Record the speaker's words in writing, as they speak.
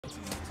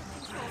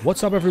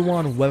What's up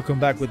everyone, welcome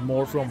back with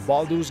more from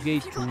Baldur's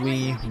Gate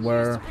 3,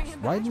 where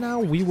right now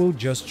we will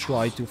just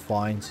try to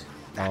find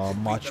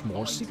much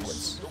more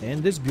secrets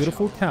in this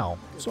beautiful town.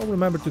 So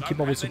remember to keep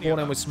up with support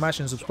and with smash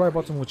and subscribe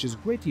button, which is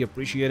greatly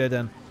appreciated.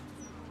 And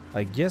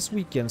I guess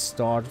we can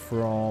start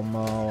from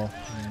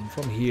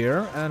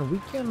here, and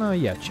we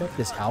can yeah, check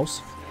this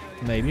house,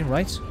 maybe,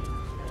 right?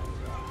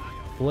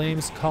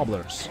 Flame's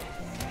Cobblers.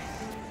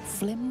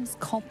 Flim's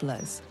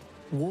cobblers.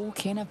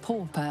 Walk in a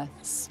pauper,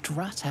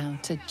 strut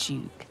out a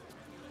duke.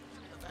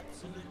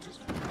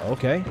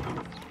 Okay.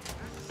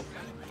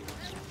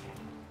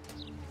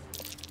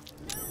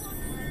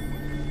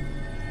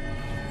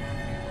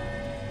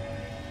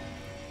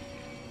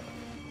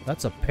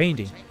 That's a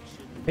painting.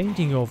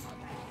 Painting of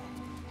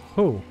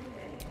who?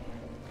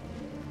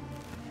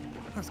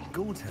 That's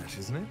Gortash,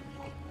 isn't it?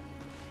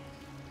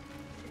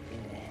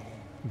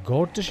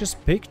 Gortash's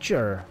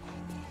picture.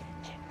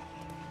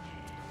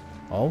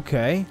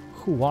 Okay.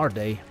 Who are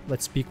they?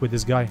 Let's speak with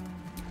this guy.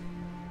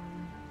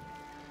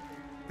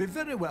 Be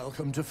very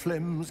welcome to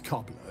Flim's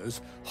Cobblers,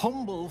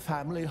 humble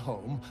family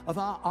home of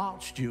our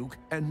Archduke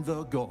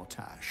Enver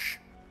Gortash.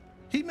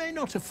 He may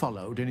not have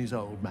followed in his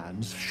old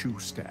man's shoe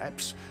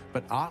steps,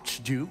 but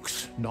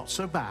Archduke's not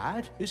so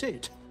bad, is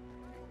it?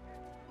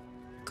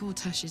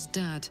 Gortash's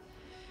dad.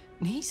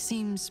 He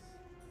seems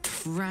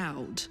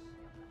proud.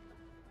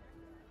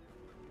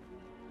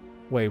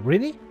 Wait,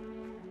 really?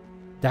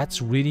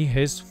 That's really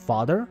his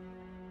father?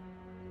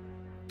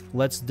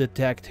 Let's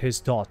detect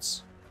his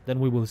thoughts. Then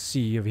we will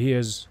see if he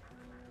is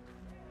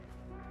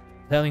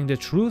telling the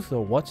truth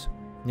or what.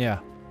 Yeah.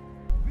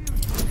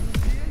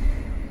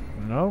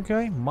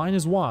 Okay,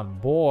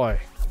 -1. Boy,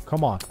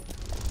 come on.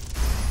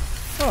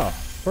 Oh,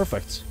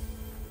 perfect.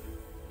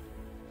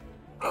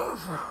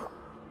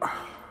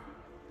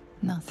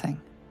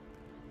 Nothing.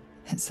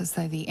 It's as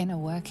though the inner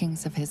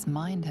workings of his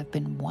mind have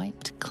been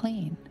wiped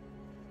clean.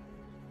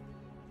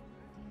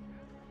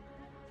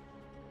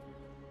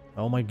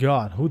 Oh my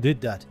god, who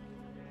did that?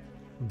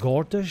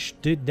 Gortash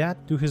did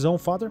that to his own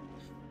father?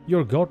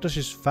 You're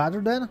Gortash's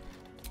father then?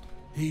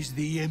 He's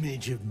the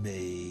image of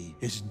me,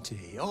 isn't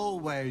he?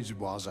 Always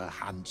was a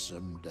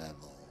handsome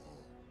devil.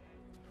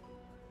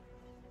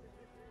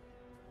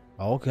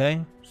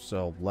 Okay,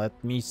 so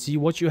let me see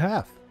what you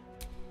have.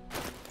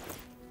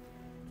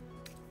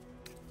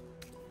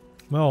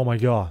 Oh my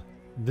god,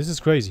 this is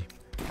crazy.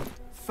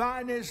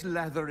 Finest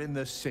leather in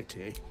the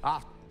city.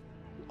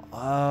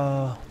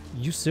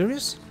 You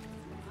serious?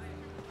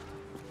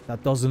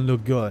 That doesn't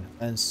look good.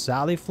 And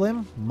Sally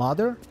Flim,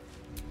 mother?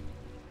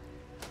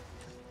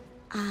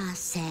 Ah,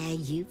 sir,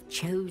 you've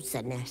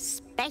chosen a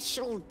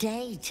special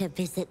day to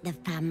visit the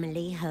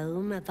family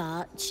home of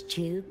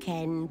Archduke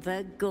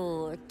Enver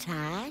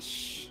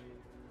Gortash.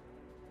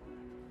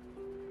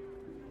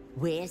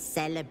 We're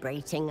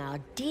celebrating our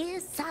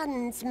dear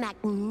son's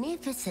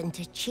magnificent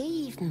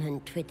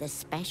achievement with a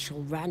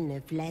special run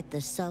of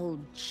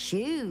leather-soled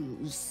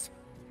shoes.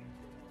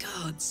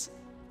 Gods.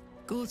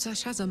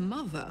 Gortash has a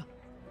mother.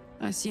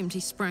 I assumed he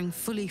sprang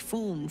fully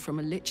formed from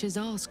a lich's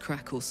arse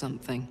crack or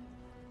something.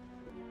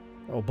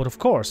 Oh, but of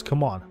course,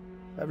 come on.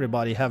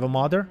 Everybody have a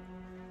mother?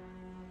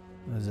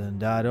 Isn't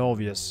that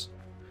obvious?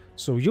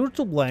 So you're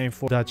to blame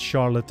for that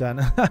charlatan.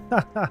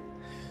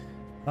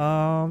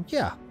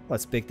 Yeah,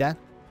 let's pick that.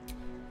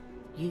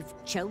 You've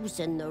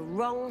chosen the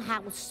wrong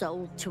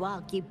household to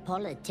argue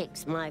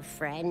politics, my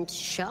friend.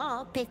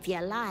 Sharp if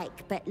you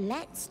like, but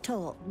let's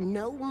talk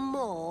no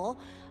more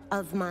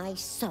of my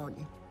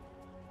son.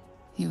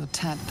 Your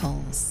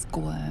tadpole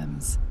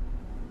squirms.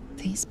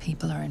 These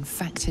people are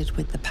infected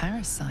with the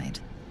parasite,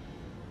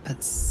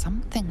 but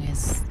something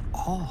is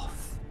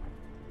off.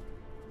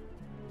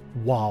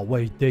 Wow,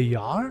 wait, they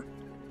are?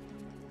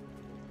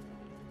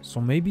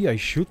 So maybe I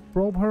should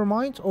probe her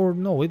mind? Or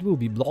no, it will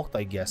be blocked,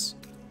 I guess.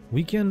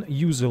 We can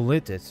use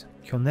Elit it.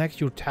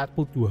 Connect your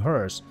tadpole to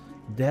hers.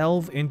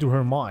 Delve into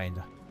her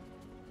mind.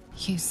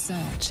 You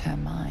search her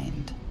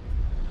mind,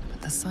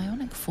 but the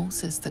psionic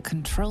forces that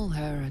control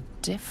her are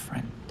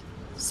different.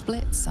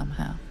 Split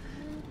somehow.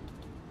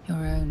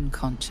 Your own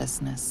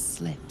consciousness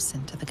slips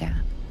into the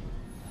gap.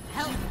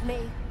 Help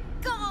me!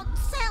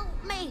 Gods,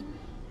 help me!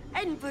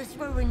 Enver's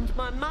ruined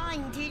my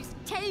mind. He's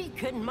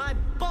taken my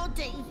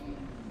body.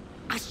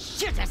 I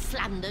should have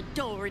slammed the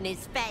door in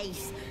his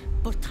face,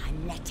 but I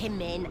let him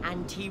in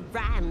and he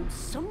rammed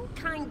some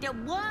kind of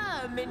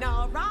worm in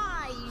our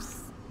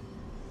eyes.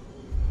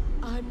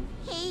 I'm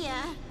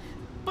here,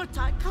 but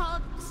I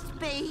can't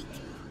speak.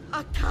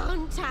 I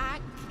can't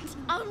act.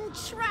 I'm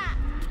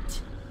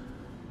trapped.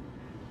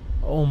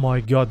 Oh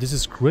my god, this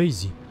is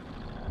crazy.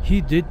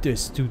 He did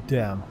this to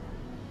them.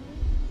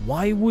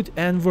 Why would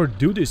Enver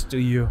do this to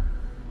you?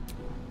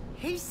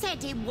 He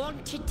said he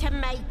wanted to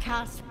make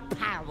us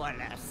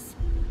powerless.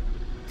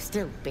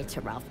 Still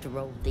bitter after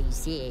all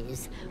these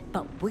years,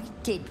 but we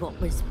did what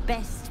was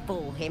best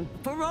for him,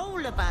 for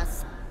all of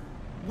us.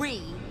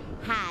 We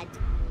had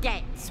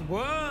debts,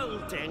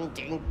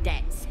 world-ending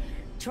debts,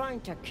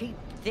 trying to keep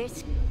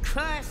this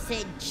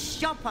cursed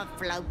shop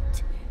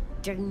afloat.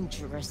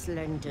 Dangerous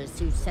lenders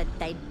who said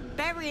they'd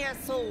bury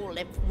us all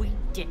if we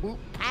didn't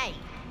pay.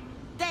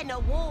 Then a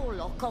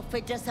warlock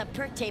offered us a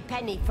pretty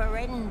penny for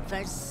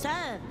Enver's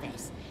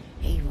service.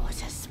 He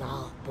was a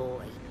smart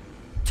boy.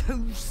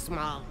 Too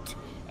smart.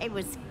 It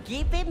was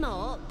give him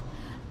up,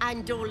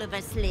 and all of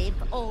us live,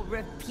 or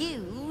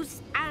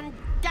refuse and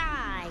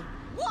die.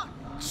 What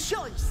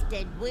choice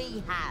did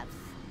we have?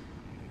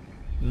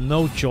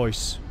 No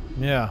choice.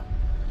 Yeah.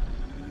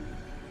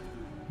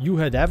 You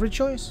had every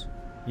choice?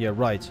 Yeah,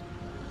 right.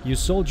 You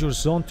sold your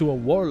son to a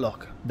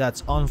warlock.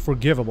 That's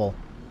unforgivable.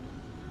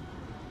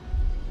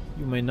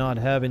 You may not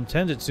have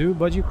intended to,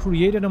 but you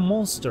created a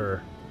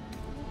monster.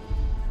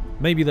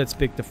 Maybe let's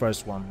pick the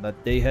first one,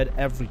 that they had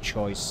every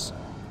choice.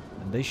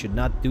 And they should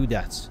not do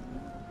that.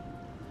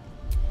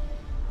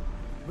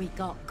 We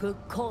got good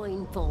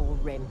coin for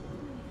him.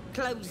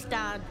 Closed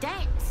our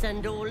debts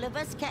and all of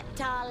us kept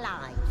our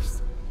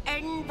lives.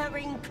 Enver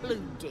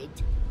included.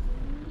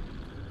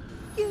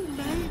 You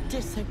may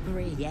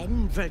disagree,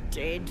 Enver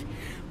did,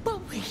 but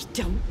we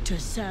don't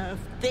deserve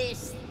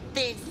this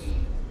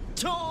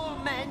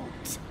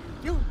torment.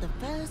 You're the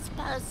first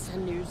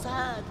person who's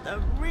heard the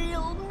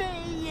real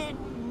me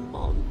in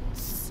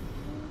months.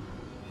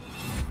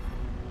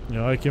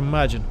 Yeah, I can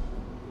imagine.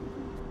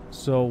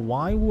 So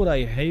why would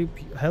I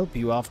help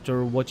you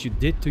after what you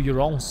did to your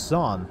own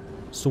son?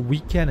 So we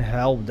can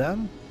help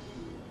them?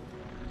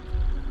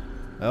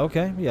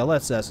 Okay, yeah,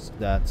 let's ask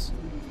that.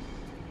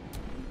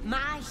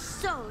 My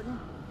son?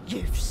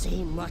 You've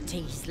seen what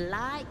he's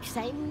like,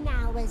 same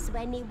now as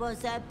when he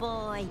was a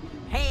boy.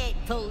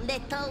 Hateful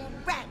little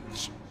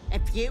wretch.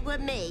 If you were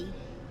me,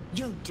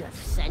 you'd have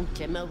sent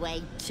him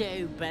away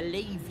too,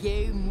 believe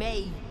you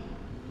me.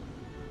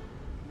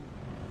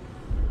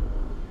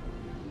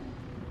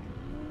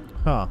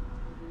 Huh.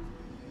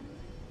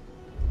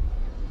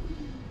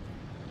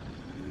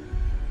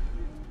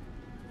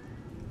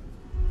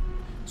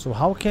 So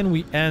how can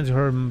we end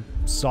her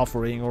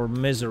suffering or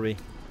misery?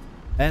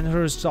 End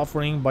her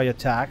suffering by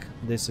attack.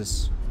 This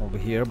is over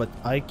here, but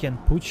I can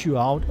put you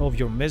out of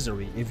your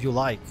misery if you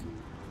like.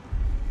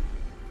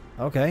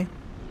 Okay.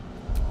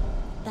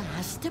 There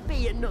has to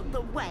be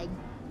another way.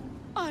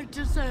 I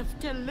deserve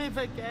to live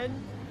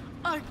again.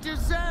 I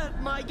deserve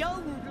my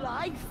own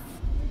life.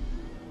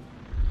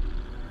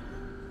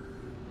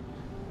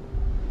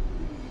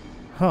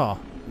 Huh.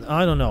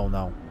 I don't know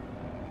now.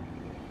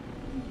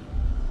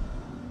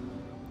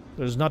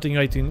 There's nothing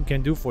I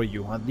can do for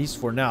you, at least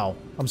for now.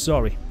 I'm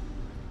sorry.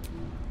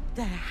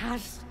 There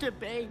has to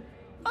be.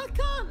 I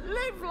can't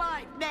live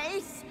like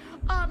this.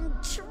 I'm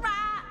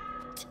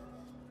trapped.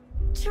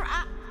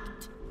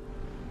 Trapped.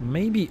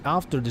 Maybe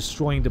after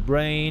destroying the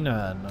brain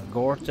and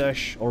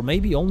Gortash, or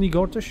maybe only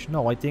Gortash?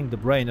 No, I think the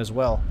brain as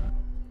well.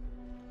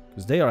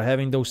 Because they are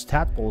having those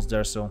tadpoles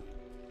there, so...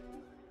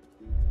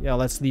 Yeah,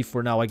 let's leave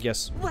for now, I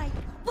guess. Wait,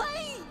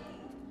 wait!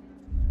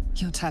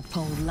 Your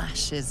tadpole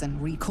lashes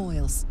and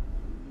recoils.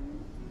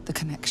 The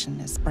connection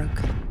is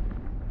broken.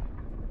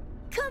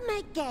 Come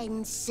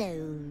again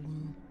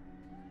soon.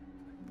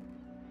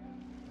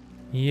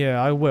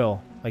 Yeah, I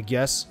will, I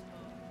guess.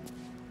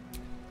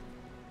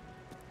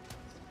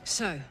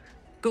 So,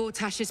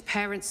 Gortash's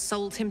parents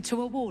sold him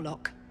to a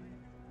warlock.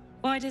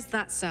 Why does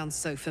that sound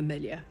so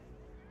familiar?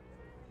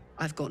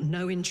 I've got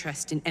no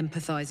interest in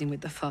empathizing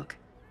with the fuck.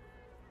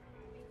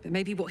 But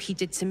maybe what he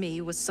did to me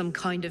was some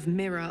kind of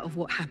mirror of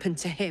what happened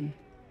to him.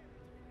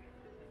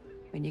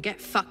 When you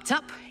get fucked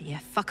up, you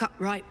fuck up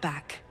right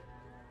back.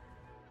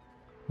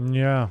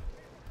 Yeah,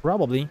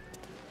 probably.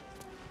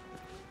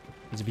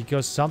 It's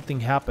because something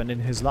happened in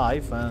his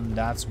life and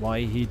that's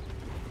why he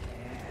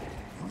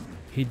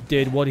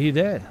did what he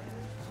did.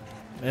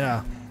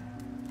 Yeah.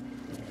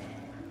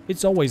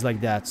 It's always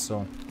like that,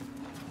 so...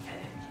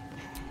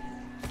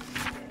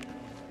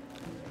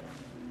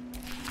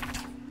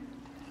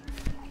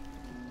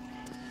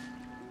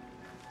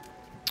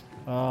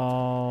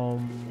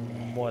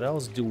 What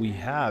else do we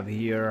have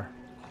here?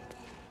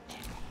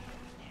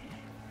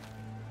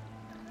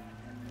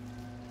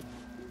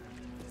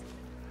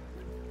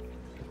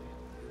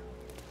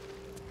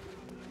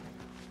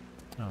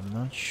 I'm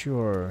not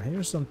sure.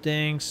 Here's some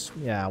things.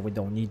 Yeah, we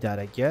don't need that,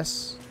 I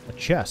guess. A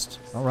chest.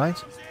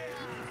 Alright.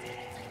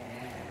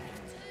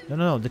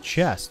 No, the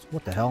chest.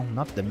 What the hell?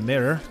 Not the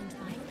mirror.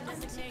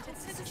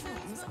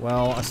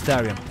 Well,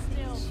 Astarion.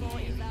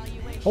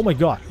 Oh my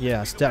god.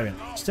 Yeah, Astarion.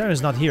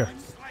 Astarion's not here.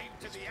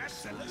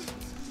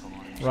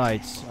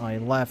 Right, I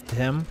left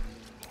him.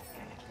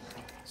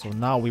 So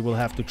now we will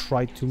have to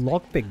try to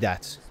lockpick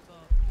that.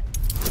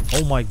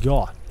 Oh my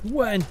god.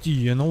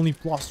 20 and only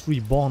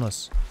 +3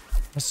 bonus.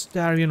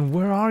 Astarion,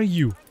 where are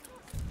you?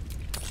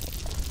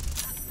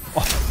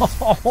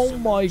 Oh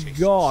my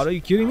god, are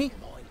you kidding me?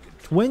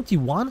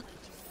 21?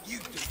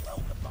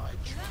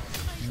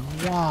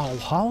 Wow,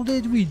 how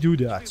did we do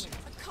that?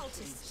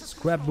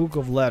 Scrapbook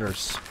of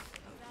letters.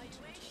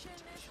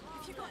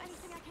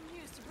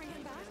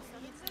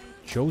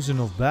 Chosen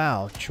of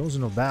Baal,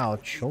 Chosen of Baal,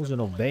 Chosen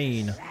of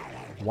Bane.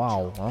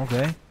 Wow,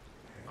 okay.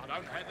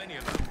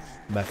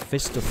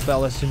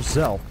 Mephistopheles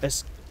himself.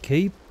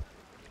 Escape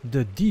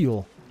the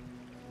deal.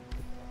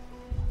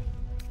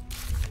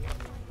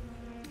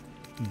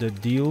 The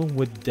deal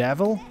with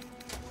devil?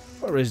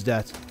 Where is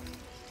that?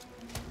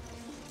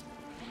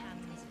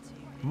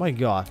 My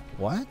god,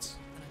 what?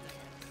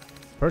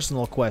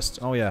 Personal quest,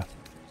 oh yeah.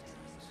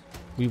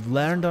 We've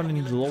learned that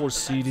in the lower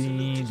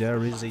city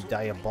there is a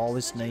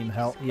diabolist named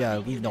Hell. Yeah,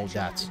 we know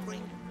that.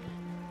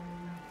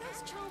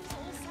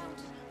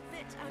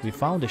 We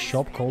found a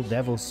shop called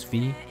Devil's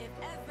Fee.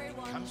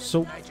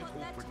 So,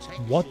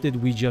 what did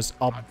we just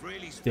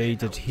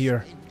update it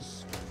here?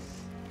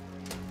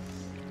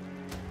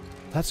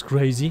 That's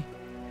crazy.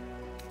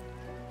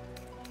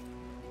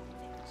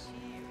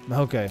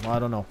 Okay, I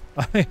don't know.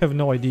 I have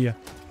no idea.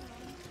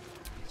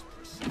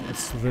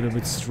 It's a little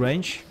bit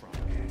strange.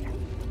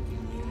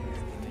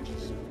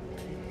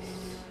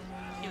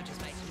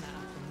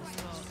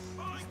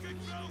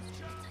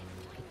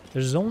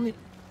 There's only...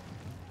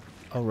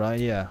 Alright,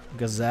 yeah.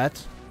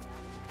 Gazette.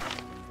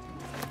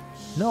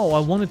 No, I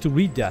wanted to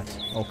read that.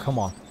 Oh, come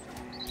on.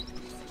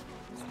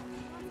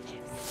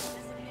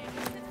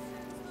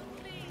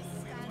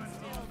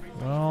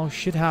 Well,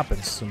 shit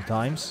happens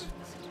sometimes.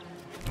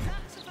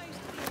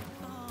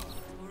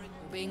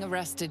 Being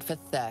arrested for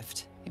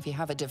theft. If you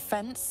have a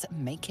defense,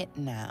 make it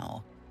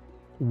now.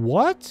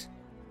 What?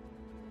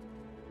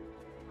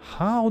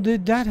 How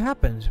did that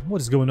happen?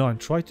 What is going on?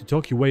 Try to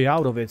talk your way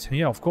out of it.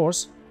 Yeah, of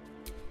course.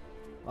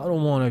 I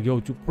don't want to go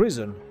to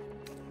prison.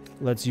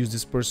 Let's use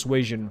this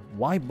persuasion.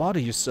 Why bother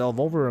yourself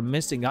over a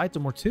missing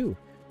item or two?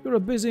 You're a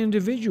busy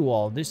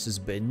individual. This is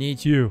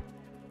beneath you.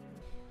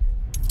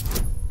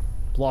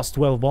 Plus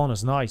 12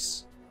 bonus.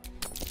 Nice.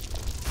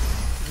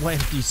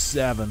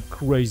 27.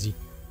 Crazy.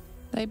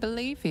 They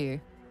believe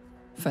you.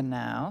 For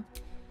now.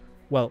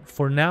 Well,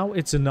 for now,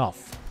 it's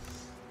enough.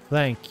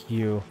 Thank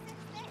you.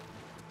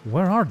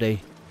 Where are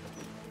they?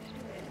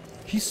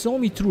 He saw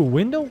me through a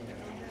window?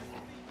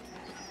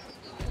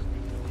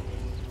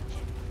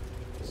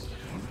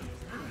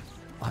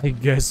 I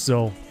guess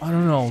so. I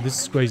don't know.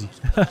 This is crazy.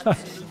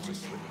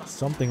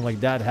 Something like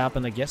that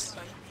happened, I guess.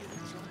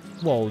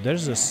 Whoa,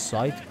 there's a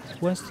side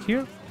quest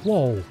here?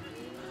 Whoa.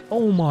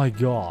 Oh my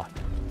god.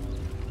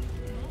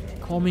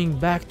 Coming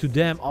back to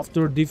them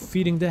after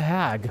defeating the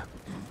hag.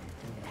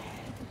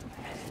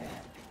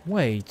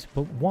 Wait,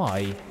 but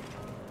why?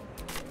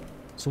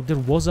 So there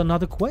was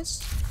another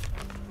quest?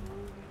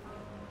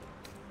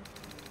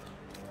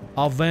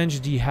 Avenge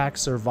the hag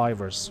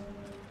survivors.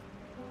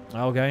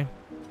 Okay.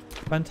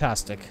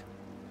 Fantastic.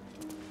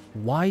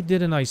 Why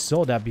didn't I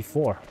saw that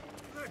before?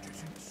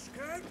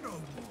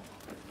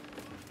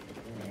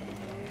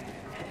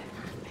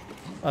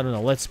 I don't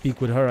know. Let's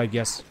speak with her, I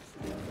guess.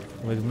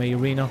 With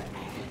Mayrina.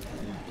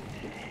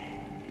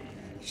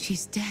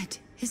 She's dead,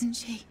 isn't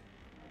she?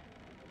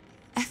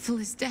 Ethel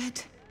is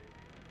dead.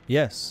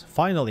 Yes,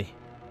 finally.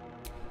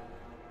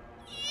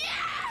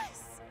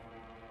 Yes!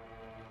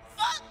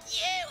 Fuck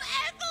you,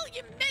 Ethel,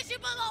 you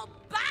miserable old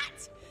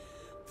bat!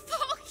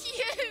 Fuck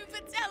you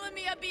for telling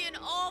me I'd be an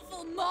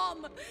awful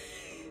mom.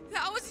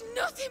 That was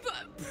nothing but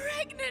a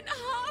pregnant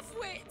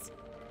half-wit.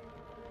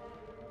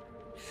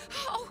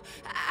 Oh,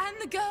 and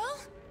the girl?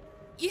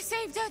 You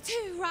saved her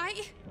too,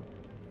 right?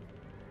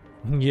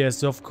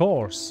 Yes, of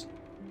course.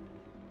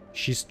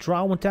 She's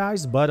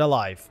traumatized but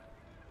alive.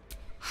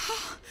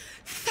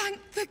 Thank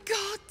the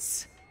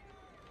gods!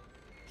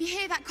 You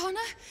hear that, Connor?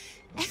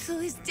 Ethel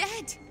is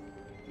dead.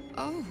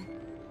 Oh,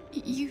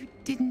 you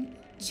didn't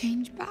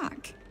change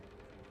back?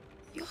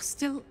 You're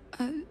still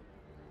a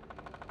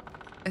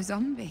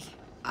zombie.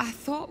 I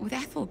thought with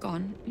Ethel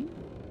gone...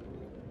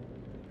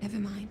 Never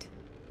mind.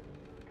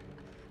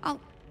 I'll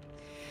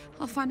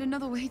find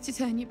another way to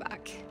turn you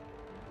back.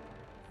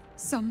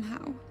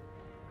 Somehow.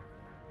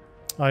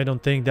 I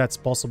don't think that's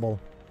possible.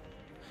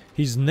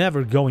 He's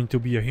never going to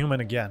be a human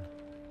again.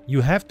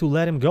 You have to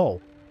let him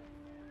go.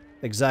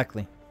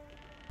 Exactly.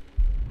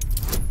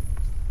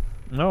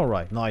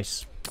 Alright,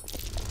 nice.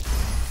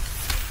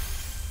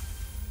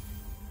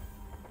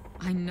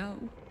 I know.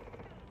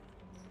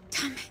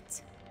 Damn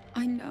it.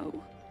 I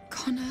know.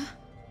 Connor.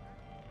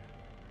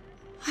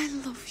 I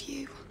love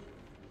you.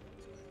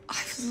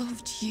 I've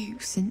loved you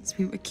since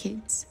we were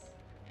kids.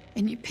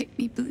 And you picked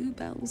me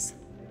bluebells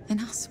and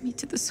asked me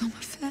to the summer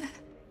fair.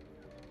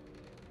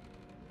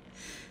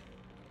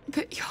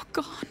 But you're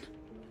gone.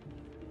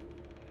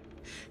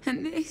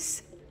 And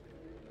this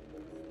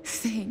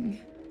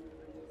thing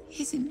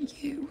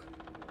isn't you.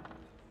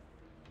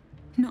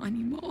 Not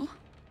anymore.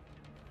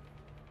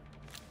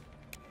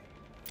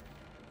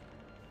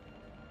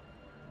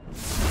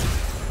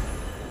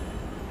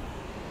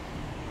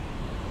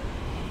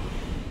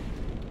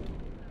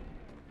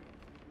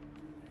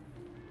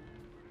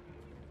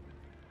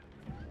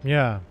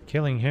 Yeah,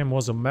 killing him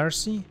was a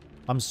mercy.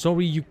 I'm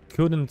sorry you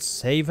couldn't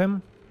save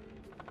him.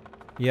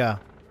 Yeah.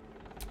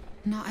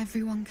 Not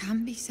everyone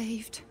can be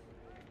saved.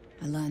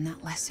 I learned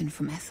that lesson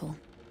from Ethel.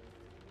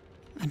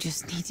 I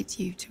just needed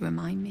you to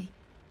remind me.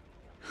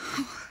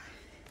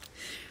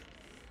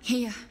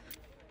 Here.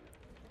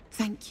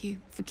 Thank you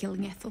for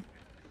killing Ethel.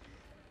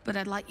 But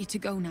I'd like you to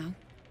go now.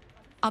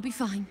 I'll be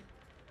fine.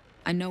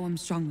 I know I'm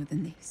stronger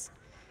than this.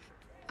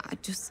 I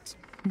just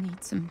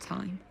need some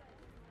time.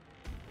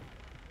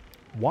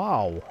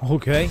 Wow,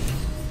 okay.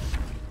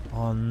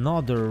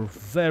 Another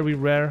very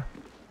rare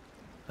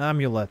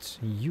amulet.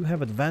 You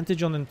have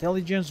advantage on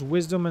intelligence,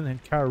 wisdom,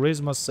 and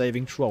charisma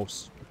saving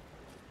throws.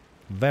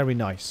 Very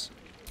nice.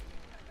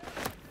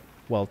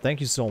 Well,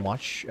 thank you so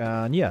much.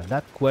 And yeah,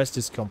 that quest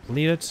is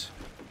completed.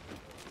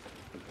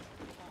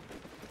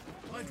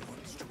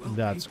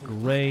 That's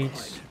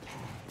great.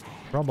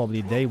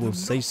 Probably they will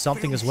say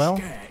something as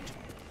well.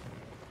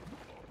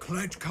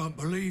 Cledge can't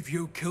believe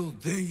you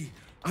killed thee,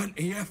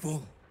 Auntie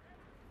Ethel.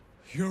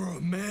 You're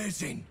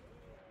amazing.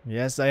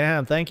 Yes, I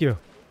am. Thank you.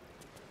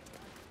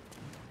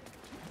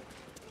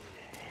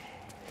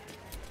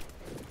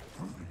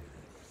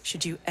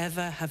 Should you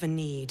ever have a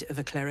need of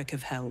a cleric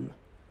of Helm,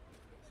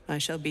 I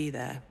shall be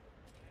there.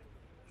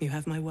 You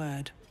have my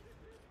word.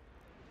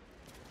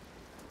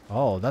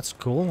 Oh, that's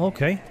cool.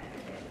 Okay.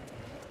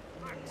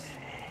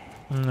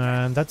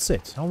 And that's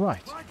it.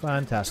 Alright.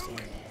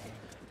 Fantastic.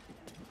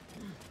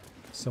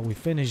 So we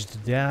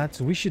finished that.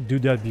 We should do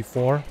that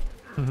before.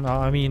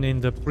 I mean,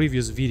 in the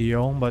previous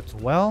video, but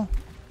well...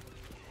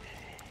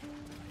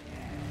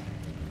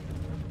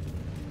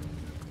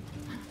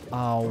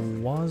 I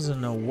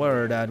wasn't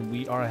aware that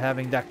we are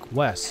having that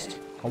quest.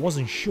 I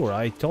wasn't sure.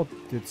 I thought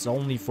it's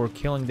only for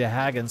killing the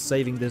hag and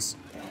saving this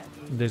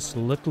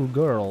little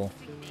girl.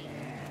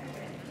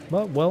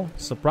 But, well,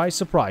 surprise,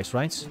 surprise,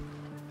 right?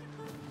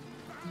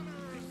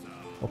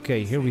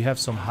 Okay, here we have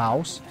some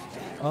house.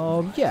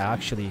 Yeah,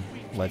 actually,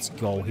 let's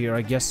go here,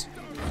 I guess.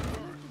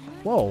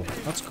 Whoa,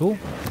 that's cool.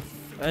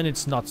 And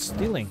it's not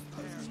stealing.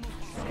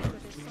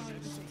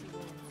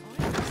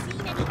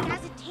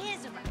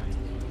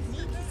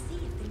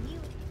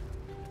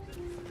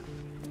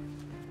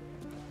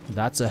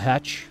 That's a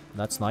hatch.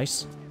 That's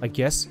nice, I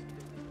guess.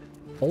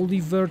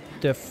 Oliver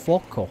de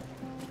Foco.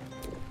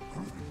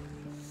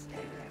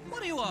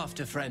 What are you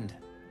after, friend?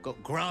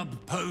 Got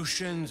grub,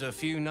 potions, a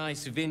few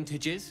nice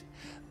vintages?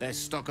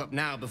 Best stock up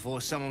now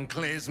before someone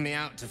clears me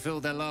out to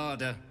fill their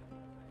larder.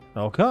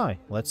 Okay,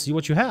 let's see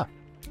what you have.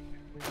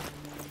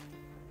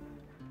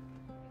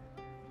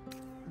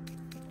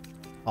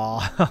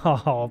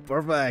 Oh,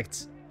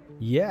 perfect.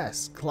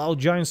 Yes, Cloud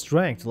Giant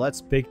Strength.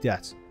 Let's pick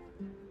that.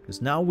 Because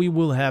now we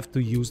will have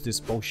to use this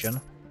potion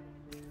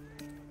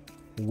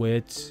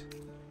with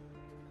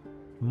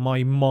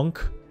my monk.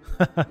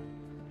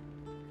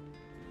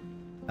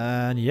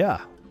 And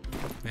yeah.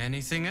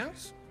 Anything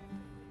else?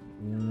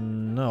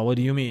 No, what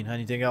do you mean?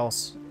 Anything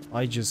else?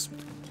 I just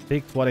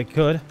picked what I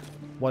could.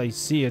 What I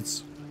see,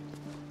 it's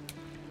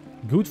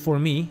good for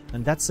me,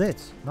 and that's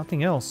it.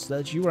 Nothing else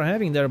that you are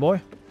having there,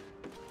 boy.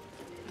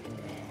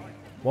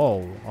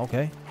 Whoa,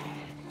 okay.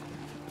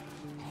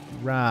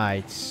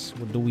 Right,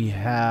 what do we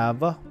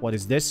have? What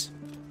is this?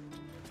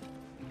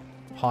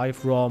 High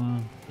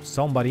from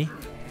somebody.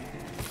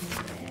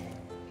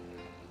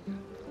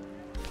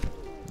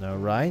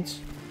 Alright.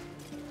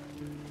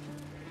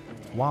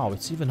 Wow,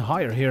 it's even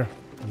higher here.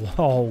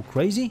 Whoa,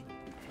 crazy?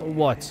 Or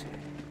what?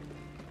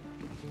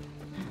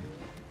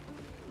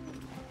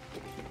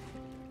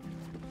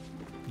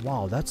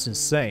 Wow, that's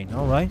insane.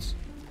 Alright.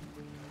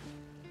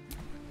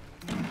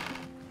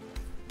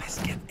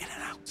 Best get in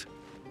and out.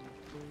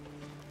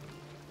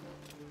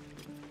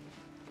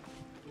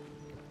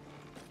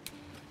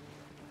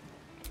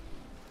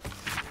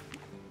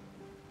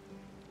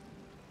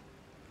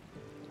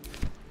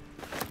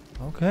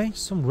 Okay,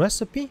 some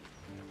recipe.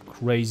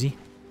 Crazy.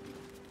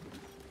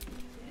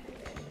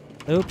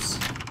 Oops.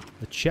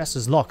 The chest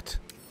is locked.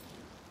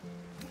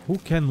 Who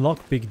can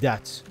lockpick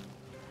that?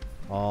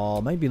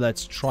 Maybe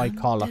let's try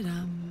Carla.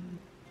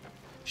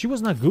 She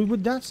was not good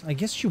with that? I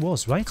guess she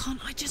was, right? Can't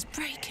I just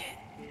break it?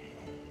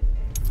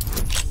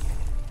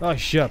 Oh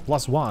shit,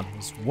 +1.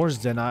 It's worse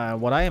than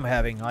what I am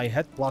having. I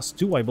had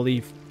 +2, I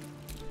believe.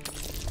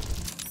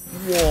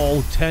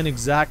 Whoa, 10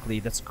 exactly.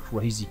 That's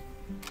crazy.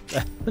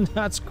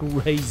 That's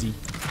crazy.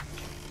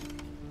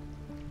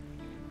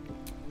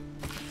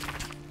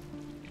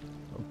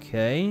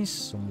 Okay,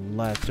 some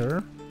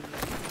letter.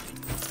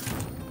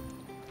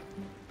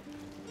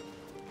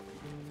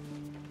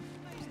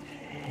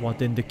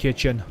 What in the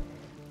kitchen?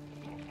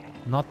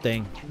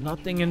 Nothing.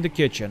 Nothing in the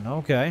kitchen.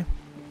 Okay.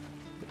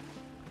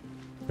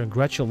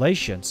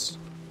 Congratulations.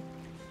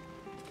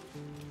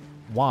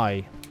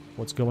 Why?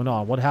 What's going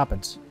on? What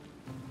happened?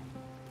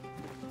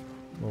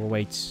 Oh,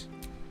 wait.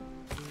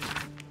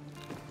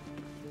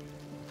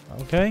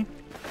 Okay.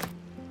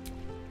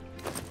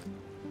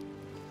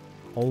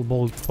 Old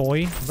ball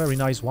toy. Very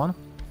nice one.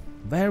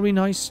 Very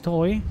nice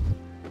toy.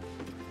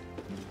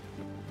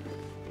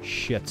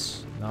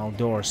 Shit. Now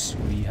doors.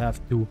 We have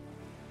to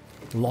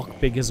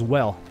lockpick as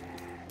well.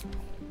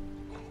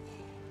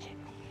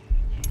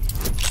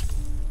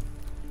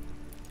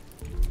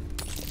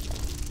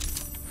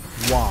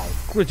 Wow.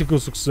 Critical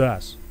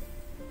success.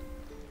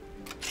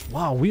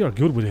 Wow, we are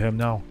good with him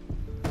now.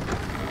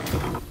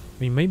 I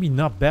mean, maybe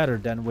not better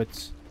than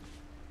with...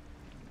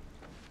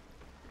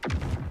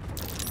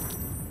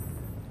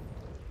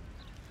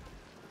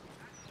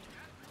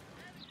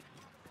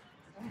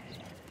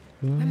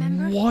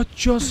 Remember? What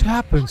just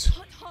happened?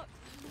 Hot.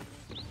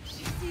 Did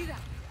you see that?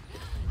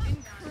 In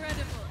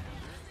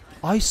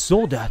I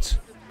saw that.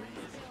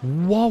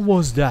 What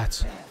was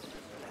that?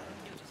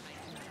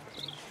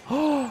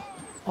 Oh,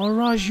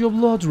 Aragio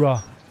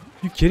Blodra.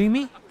 You kidding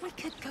me? We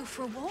could go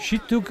for a walk. She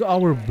took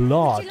our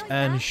blood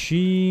and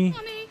she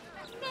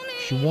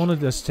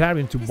wanted a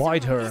Starian to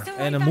bite her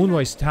and a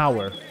Moonrise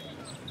Tower.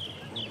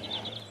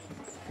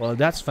 Well,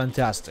 that's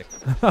fantastic.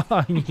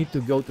 I need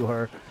to go to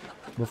her.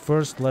 But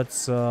first,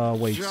 let's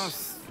wait.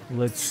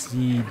 Let's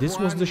see. This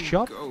was the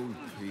shop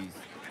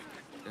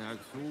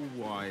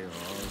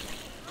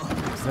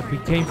that we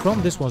came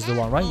from. This was the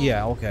one, right?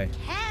 Yeah, okay.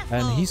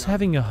 And he's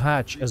having a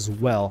hatch as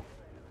well.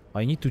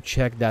 I need to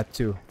check that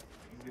too.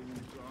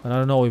 And I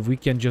don't know if we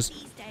can just...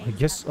 I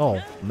guess...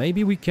 Oh,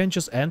 maybe we can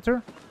just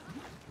enter?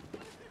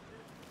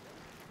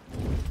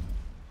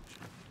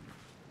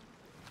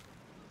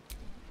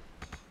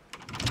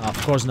 Of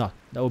course not.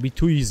 That would be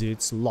too easy.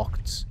 It's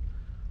locked.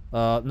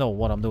 No,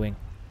 what I'm doing.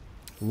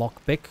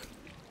 Lockpick.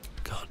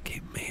 Can't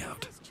keep me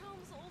out.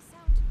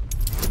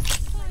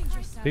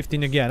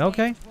 15 again,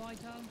 okay.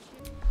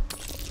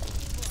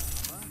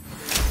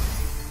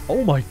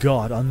 Oh my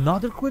god,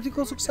 another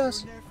critical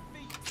success.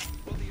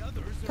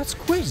 That's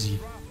crazy.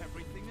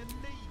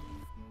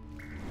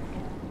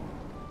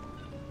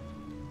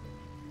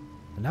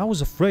 And I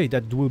was afraid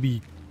that will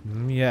be,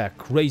 yeah,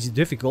 crazy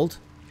difficult.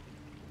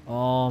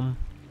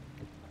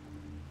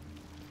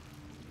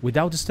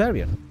 Without the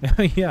Starian.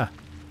 Yeah.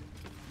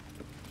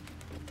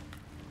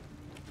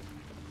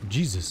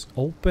 Jesus,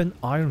 open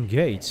iron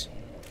gate.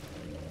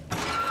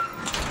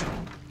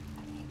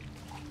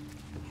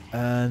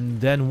 And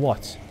then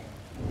what?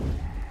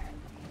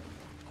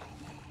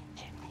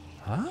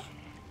 Huh?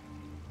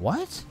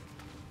 What?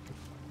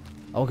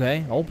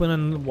 Okay, open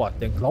and what?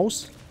 Then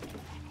close?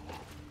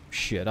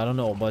 Shit, I don't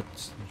know, but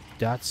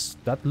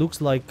that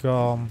looks like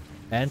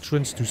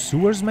entrance to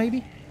sewers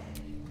maybe?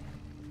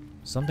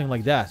 Something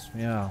like that,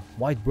 yeah.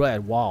 White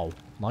bread, wow.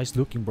 Nice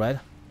looking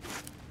bread.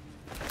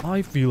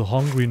 I feel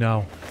hungry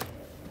now.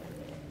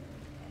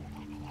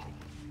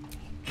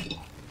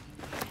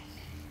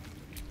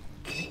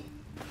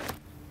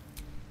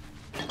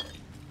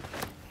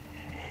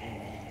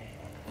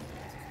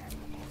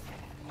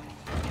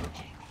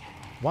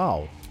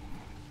 Wow.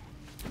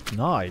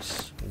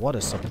 Nice. What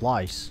a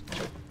supplies.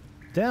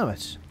 Damn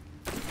it.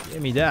 Give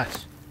me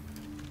that.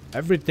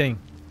 Everything.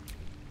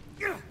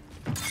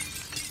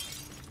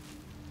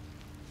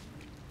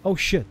 Oh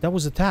shit, that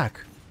was attack.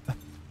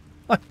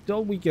 I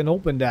thought we can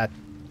open that.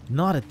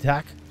 Not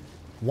attack.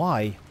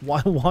 Why?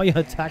 Why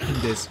attacking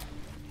this?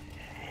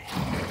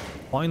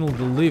 Final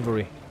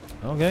delivery.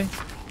 Okay.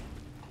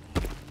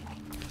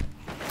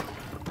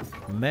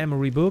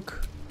 Memory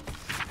book.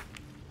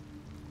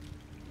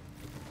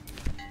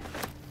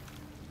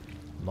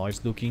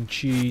 Nice looking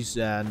cheese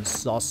and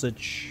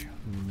sausage.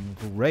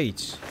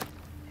 Great.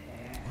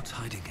 What's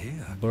hiding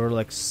here?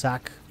 Burlap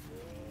sack.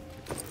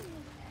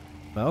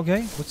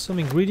 Okay, with some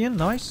ingredient,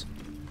 nice.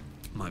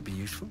 Might be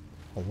useful.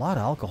 A lot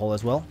of alcohol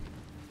as well.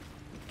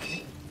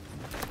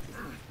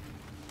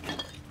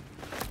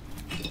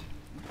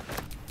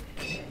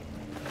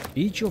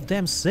 Each of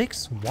them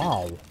 6?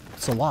 Wow,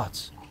 that's a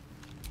lot.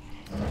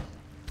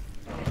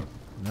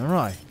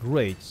 Alright,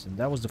 great. And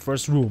that was the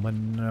first room.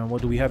 And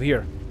what do we have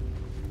here?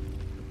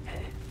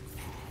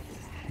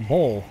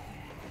 Bowl.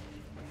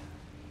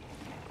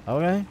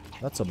 Okay,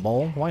 that's a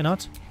bowl. Why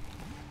not?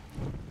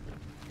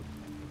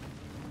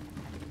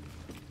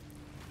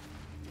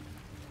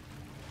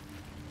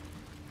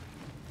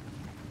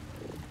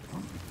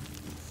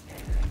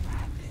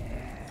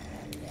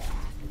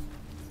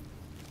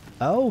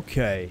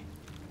 Okay.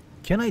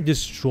 Can I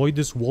destroy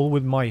this wall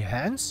with my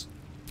hands?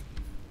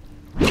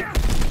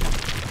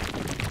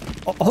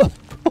 Oh.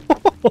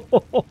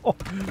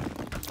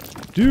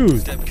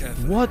 Dude,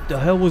 what the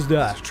hell was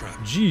that?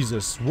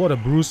 Jesus, what a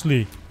Bruce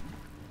Lee.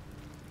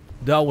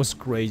 That was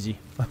crazy.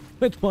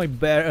 With my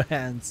bare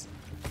hands.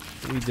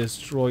 We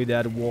destroyed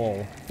that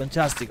wall.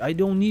 Fantastic. I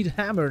don't need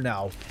hammer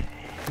now.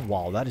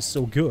 Wow, that is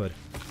so good.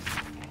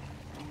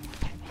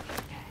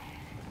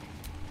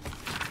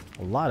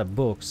 A lot of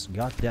books.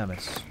 God damn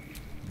it.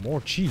 More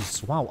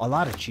cheese. Wow, a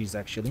lot of cheese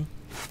actually.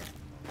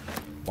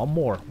 One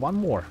more. One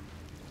more.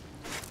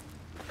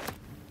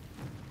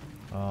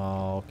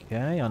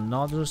 Okay,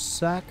 another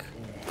sack.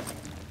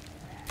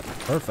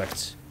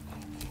 Perfect.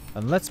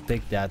 And let's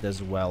pick that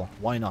as well.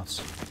 Why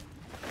not?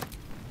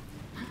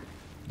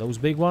 Those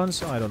big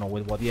ones? I don't know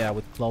with what. Yeah,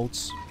 with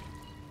clothes.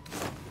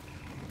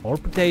 Or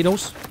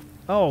potatoes.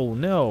 Oh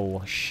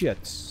no.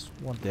 Shit.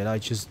 What did I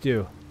just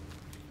do?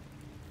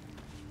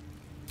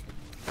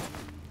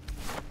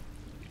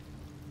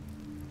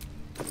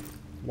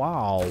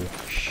 Wow.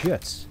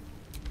 Shit.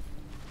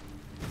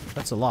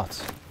 That's a lot.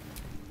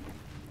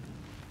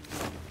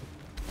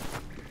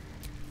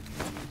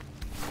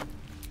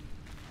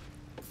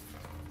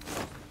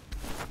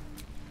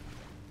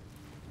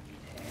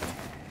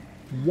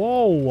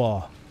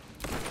 Whoa!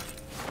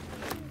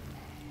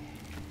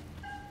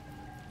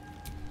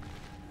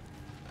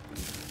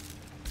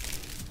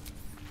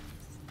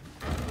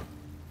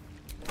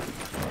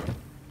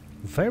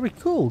 Very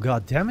cool,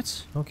 god damn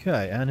it.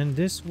 Okay, and in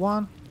this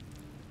one,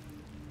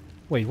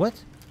 Wait,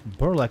 what?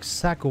 Burlap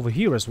sack over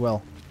here as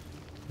well.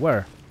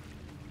 Where?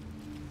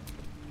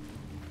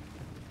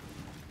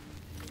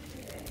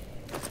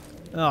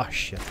 Oh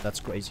shit, that's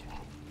crazy.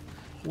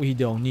 We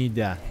don't need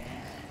that.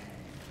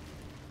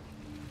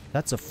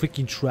 That's a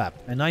freaking trap.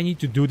 And I need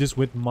to do this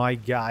with my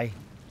guy.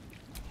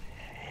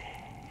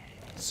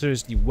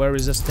 Seriously, where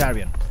is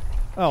Astarion?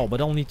 Oh,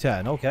 but only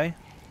 10, okay.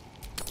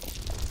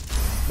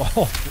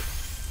 Oh,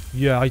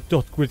 yeah, I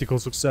thought critical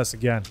success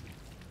again.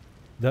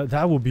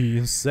 That would be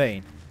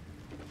insane.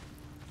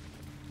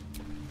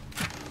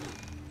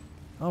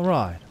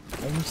 Alright,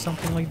 only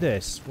something like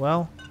this.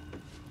 Well,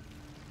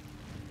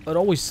 but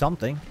always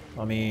something.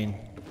 I mean,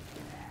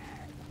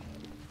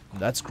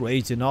 that's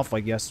great enough, I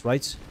guess,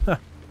 right?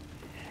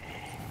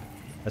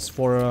 As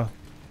for a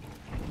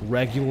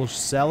regular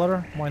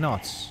cellar, why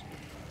not?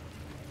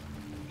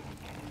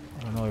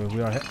 I don't know if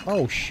we are...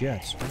 Oh,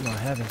 shit. We are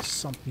having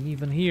something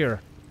even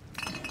here.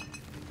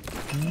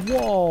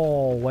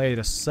 Whoa, wait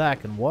a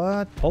second.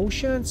 What?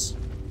 Potions?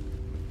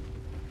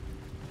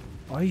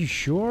 Are you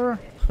sure?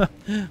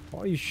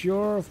 Are you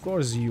sure? Of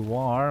course you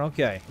are.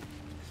 Okay.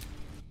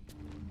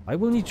 I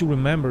will need to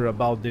remember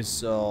about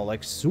this,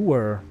 like,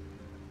 sewer.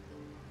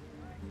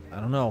 I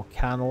don't know,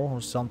 canal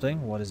or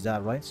something. What is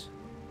that, right?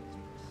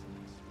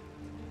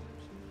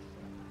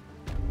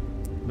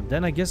 But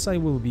then I guess I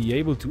will be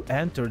able to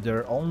enter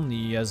there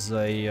only as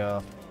a,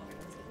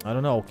 I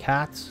don't know,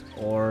 cat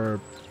or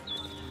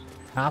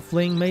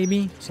halfling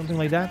maybe? Something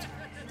like that?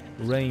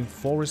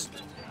 Rainforest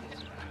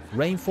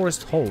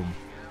home.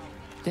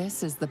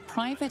 This is the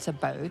private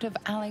abode of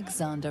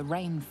Alexander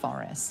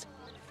Rainforest.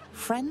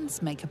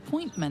 Friends make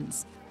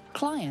appointments.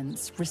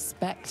 Clients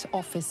respect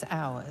office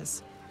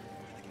hours.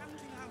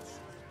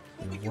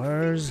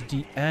 Where's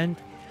the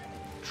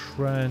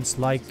entrance?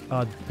 Like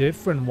a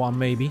different one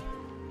maybe?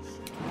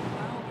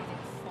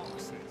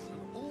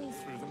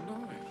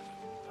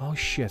 Oh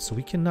shit, so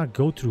we cannot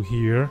go through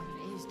here.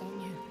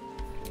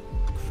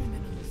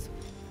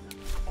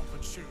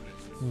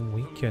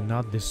 We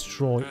cannot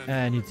destroy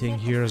anything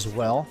here as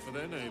well.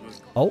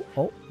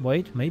 Oh,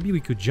 wait, maybe we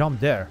could jump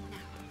there.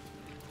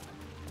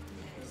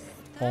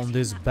 On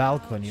this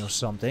balcony or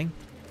something.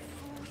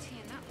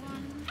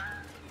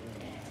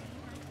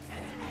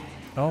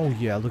 Oh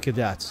yeah, look at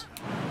that.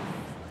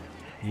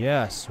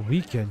 Yes,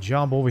 we can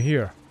jump over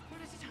here.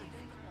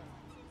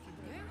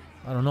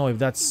 I don't know if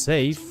that's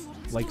safe,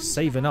 like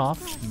safe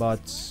enough,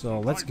 but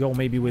let's go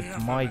maybe with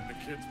my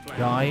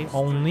guy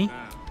only.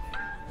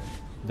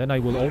 Then I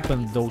will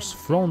open those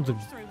front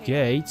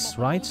gates,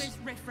 right?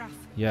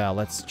 Yeah,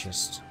 let's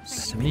just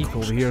sneak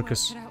over here,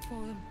 because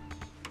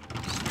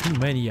too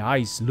many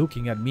eyes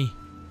looking at me.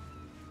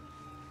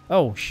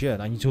 Oh shit,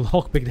 I need to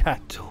lockpick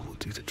that. Tool will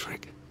do the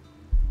trick.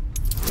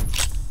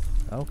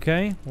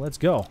 Okay, let's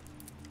go.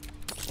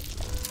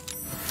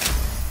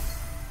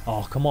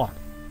 Oh, come on.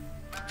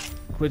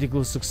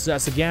 Critical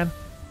success again.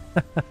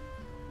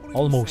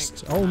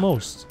 Almost.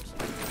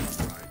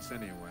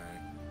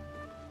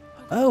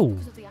 Oh.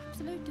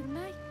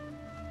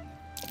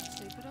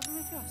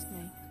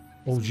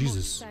 Oh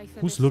Jesus,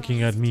 who's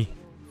looking at me?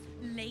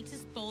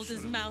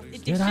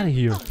 Get out of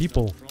here,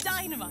 people.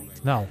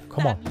 Now,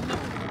 come on.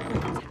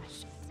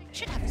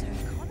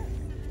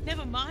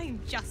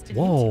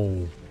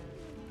 Whoa.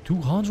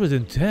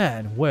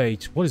 210.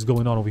 Wait, what is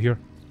going on over here?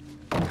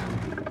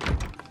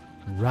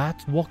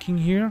 Rat walking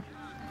here?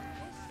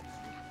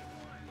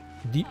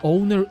 The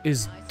owner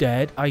is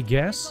dead, I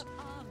guess?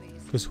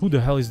 Because who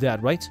the hell is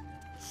that, right?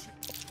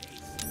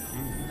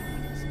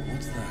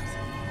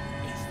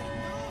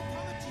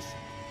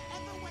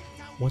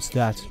 What's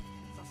that?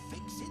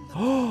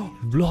 Oh,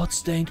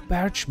 bloodstained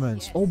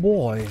parchment. Oh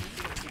boy.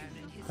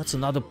 That's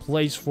another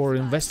place for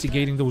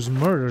investigating those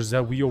murders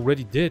that we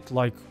already did.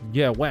 Like,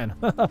 yeah, when?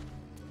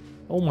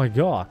 Oh my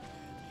god.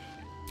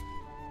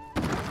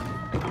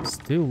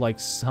 Still like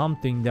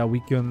something that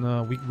we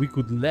can we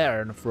could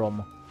learn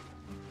from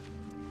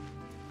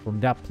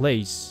that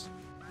place.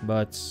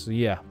 But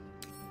yeah.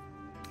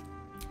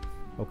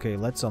 Okay,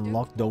 let's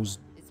unlock those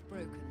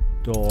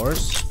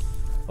doors.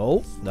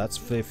 Oh, that's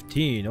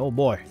 15. Oh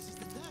boy.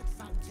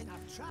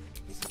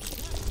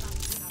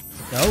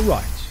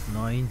 Alright,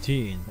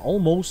 19.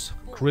 Almost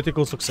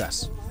critical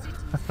success.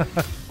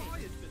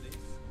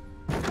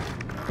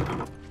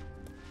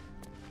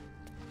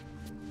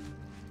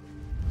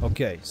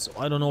 Okay, so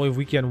I don't know if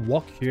we can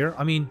walk here.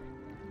 I mean,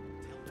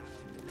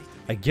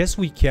 I guess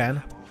we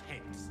can.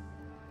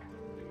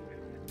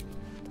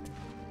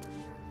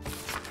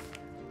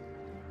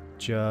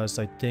 Just,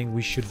 I think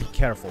we should be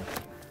careful.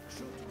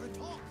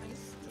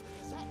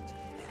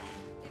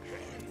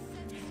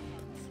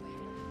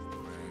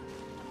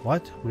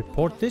 What?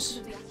 Report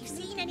this?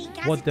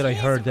 What did I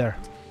hear there?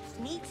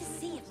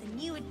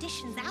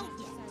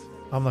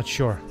 I'm not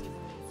sure.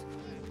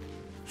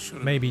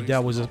 Maybe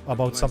that was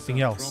about something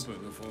else.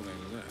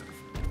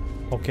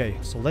 Okay,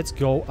 so let's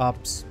go up.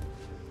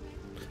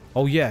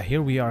 Oh yeah,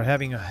 here we are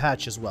having a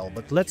hatch as well.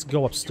 But let's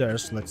go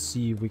upstairs. Let's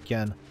see if we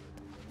can...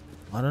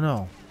 I don't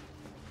know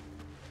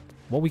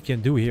what we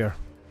can do here.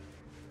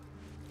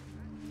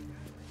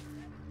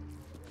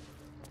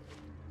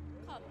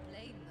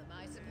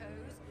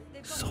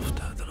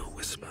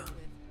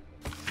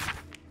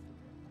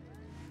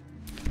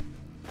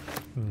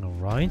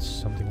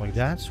 like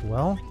that.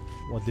 Well,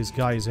 what this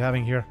guy is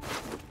having here?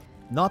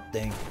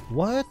 Nothing.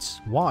 What?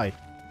 Why?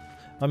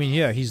 I mean,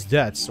 yeah, he's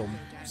dead, so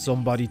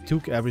somebody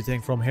took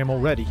everything from him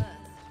already.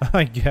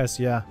 I guess,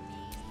 yeah.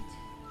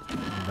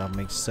 That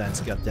makes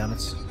sense,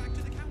 goddammit.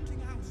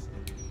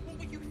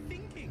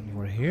 And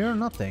we're here?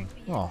 Nothing.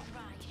 Oh.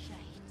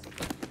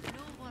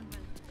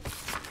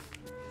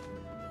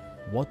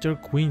 Water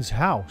Queen's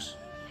house.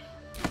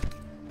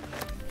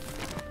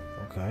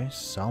 Okay,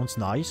 sounds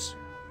nice.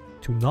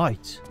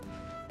 Tonight.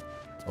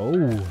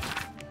 Oh.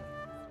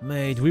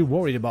 Mate, we're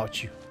worried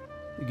about you.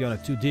 You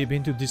got too deep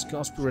into this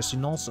conspiracy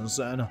nonsense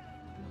and...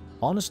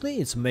 honestly,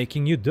 it's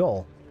making you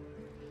dull.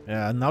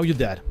 Yeah, now you're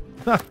dead.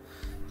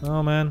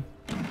 Oh, man.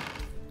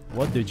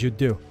 What did you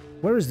do?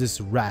 Where is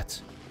this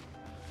rat?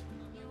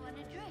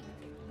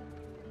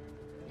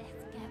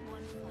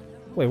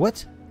 Wait,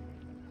 what?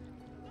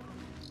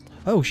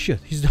 Oh, shit.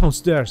 He's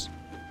downstairs.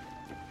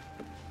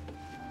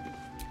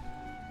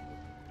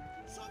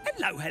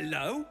 Hello,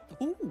 hello.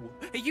 Ooh,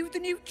 are you the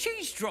new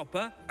cheese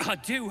dropper? I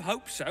do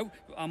hope so.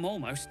 I'm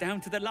almost down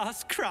to the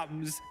last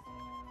crumbs.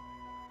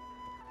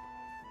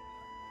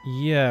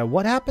 Yeah,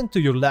 what happened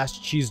to your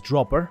last cheese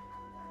dropper?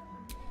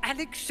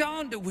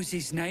 Alexander was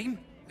his name.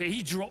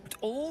 He dropped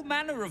all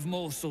manner of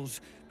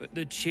morsels, but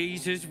the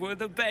cheeses were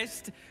the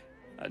best.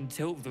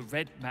 Until the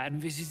Red Man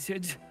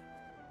visited.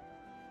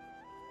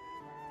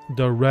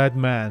 The Red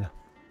Man.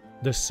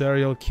 The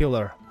serial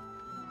killer.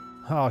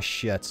 Oh,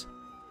 shit.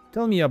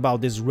 Tell me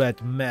about this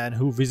Red Man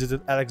who visited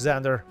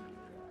Alexander.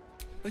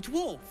 A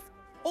dwarf,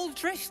 all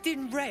dressed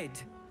in red.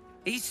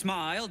 He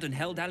smiled and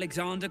held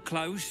Alexander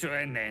close,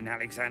 and then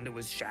Alexander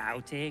was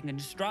shouting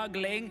and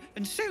struggling,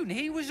 and soon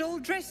he was all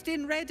dressed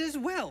in red as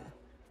well.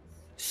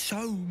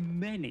 So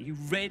many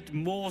red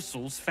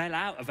morsels fell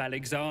out of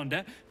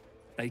Alexander.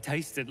 They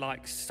tasted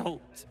like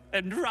salt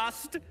and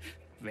rust.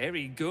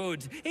 Very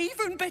good,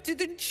 even better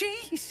than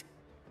cheese.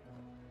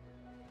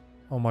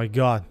 Oh my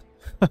god.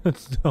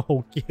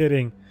 No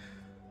kidding.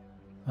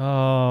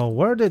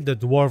 Where did the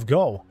dwarf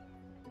go?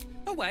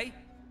 Away,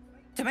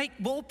 to make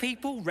more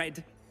people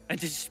red. And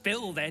to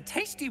spill their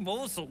tasty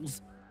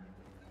morsels.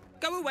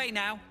 Go away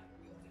now.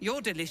 Your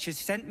delicious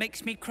scent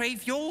makes me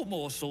crave your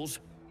morsels,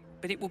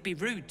 but it would be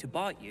rude to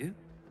bite you.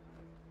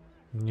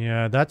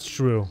 Yeah, that's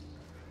true.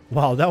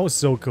 Wow, that was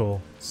so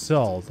cool.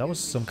 So, that was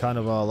some kind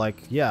of a,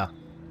 like, yeah,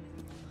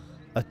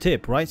 a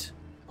tip, right?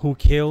 Who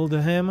killed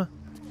him?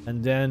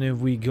 And then if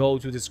we go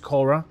to this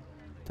Cora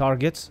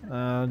target,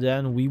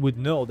 then we would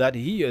know that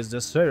he is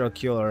the serial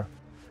killer.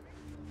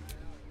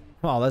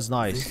 Wow, that's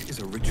nice.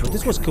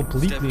 This was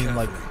completely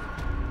like...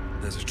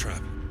 There's a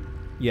trap.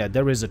 Yeah,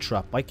 there is a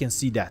trap. I can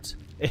see that.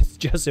 It's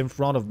just in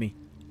front of me.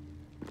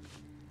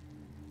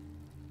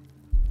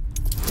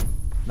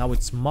 Now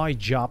it's my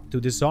job to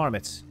disarm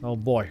it. Oh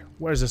boy,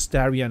 where's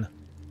Astarion?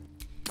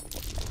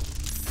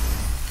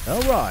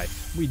 Alright,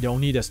 we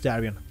don't need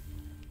Astarion.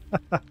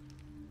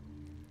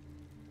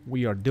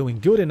 We are doing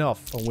good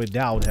enough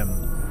without him.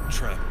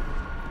 Trap.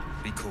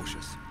 Be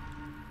cautious.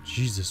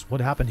 Jesus, what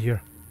happened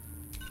here?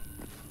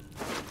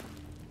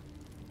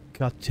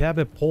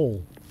 Katabe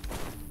Pole.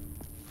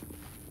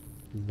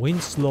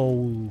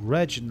 Winslow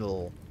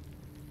Reginald.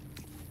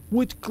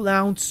 With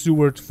Clown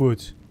Seward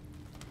Foot.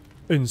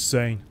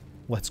 Insane.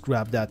 Let's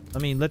grab that. I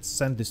mean, let's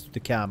send this to the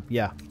camp,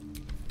 yeah.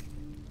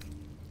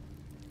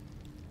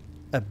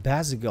 A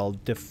Basigal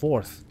the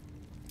 4th.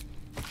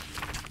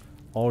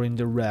 Or in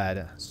the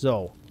red.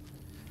 So,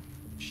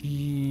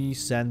 she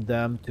sent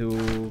them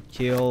to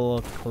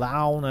kill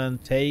Clown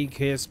and take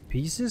his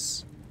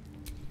pieces?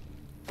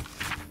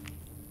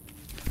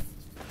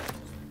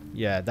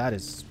 Yeah, that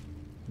is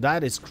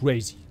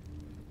crazy.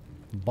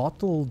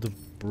 Bottled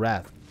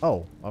breath.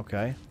 Oh,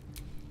 okay.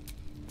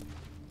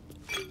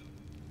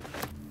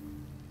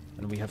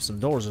 And we have some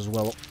doors as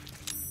well.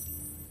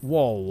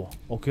 Whoa.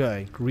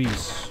 Okay,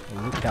 Grease.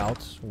 Look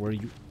out where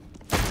you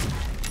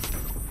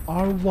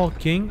are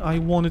walking, I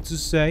wanted to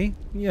say.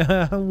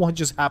 Yeah, what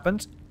just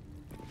happened?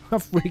 A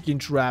freaking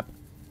trap.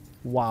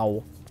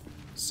 Wow.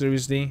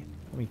 Seriously?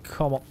 I mean,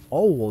 come on.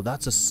 Oh,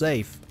 that's a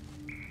safe.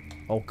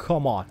 Oh,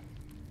 come on.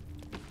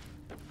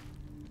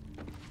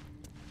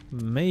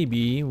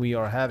 Maybe we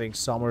are having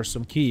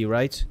some key,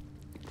 right?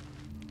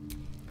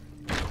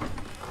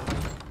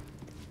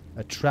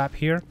 A trap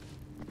here.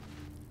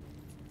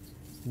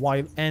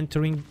 While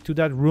entering to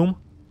that room.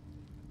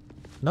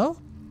 No?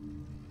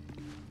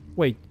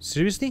 Wait,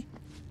 seriously?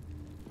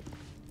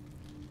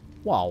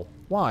 Wow,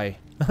 why?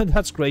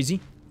 That's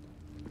crazy.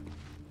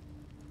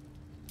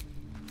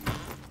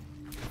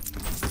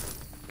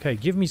 Okay,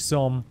 give me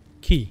some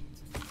key.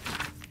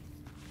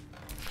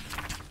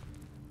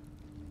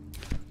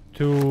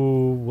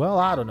 To, well,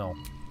 I don't know.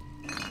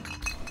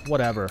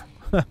 Whatever.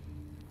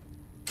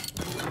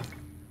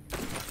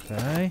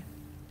 Okay.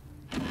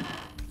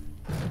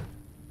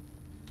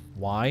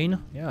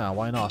 Wine? Yeah,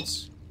 why not?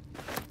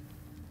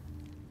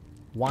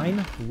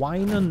 Wine?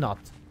 Wine or not?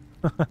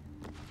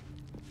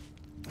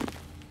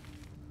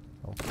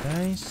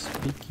 Okay,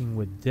 speaking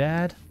with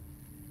Dad.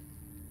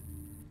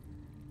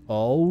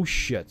 Oh,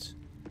 shit.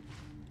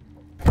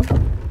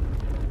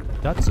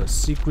 That's a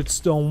secret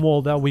stone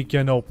wall that we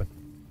can open.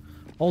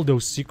 All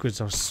those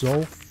secrets are so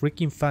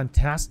freaking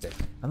fantastic.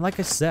 And like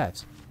I said,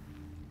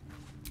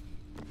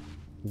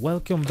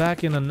 welcome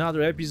back in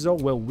another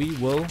episode where we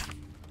will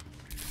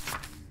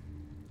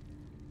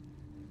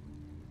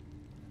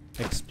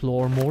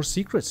explore more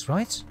secrets,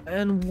 right?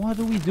 And what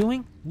are we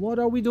doing? What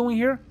are we doing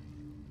here?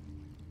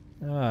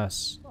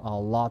 Yes, a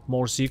lot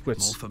more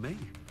secrets. More for me.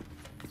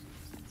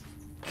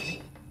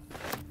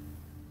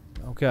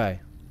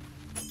 Okay.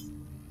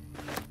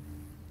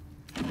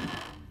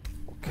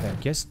 Okay, I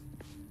guess...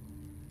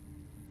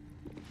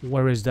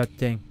 Where is that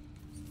thing?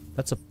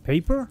 That's a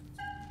paper?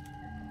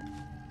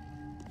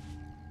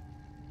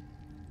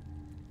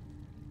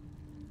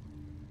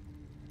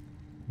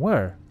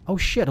 Where? Oh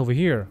shit, over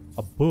here.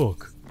 A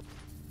book.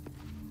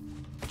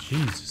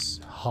 Jesus.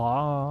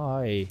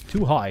 High.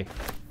 Too high.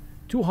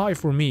 Too high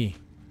for me.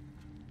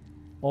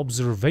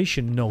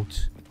 Observation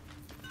note.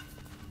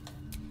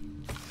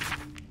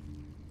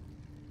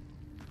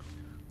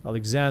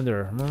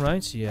 Alexander, am I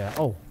right? Yeah.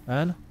 Oh,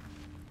 and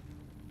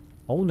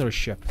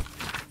ownership.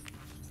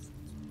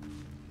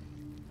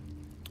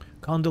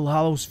 Condell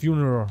Hallows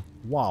funeral.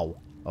 Wow.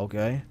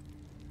 Okay.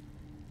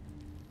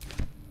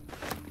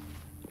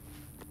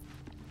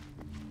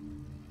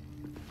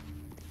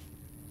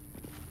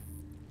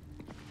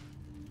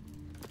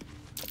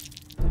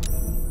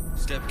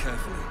 Step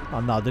carefully.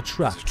 Another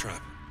trap. There's a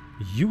trap.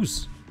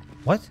 Use?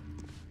 What?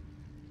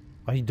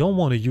 I don't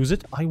want to use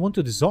it. I want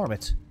to disarm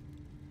it.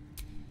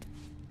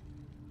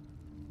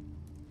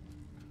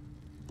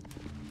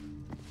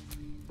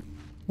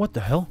 What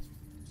the hell?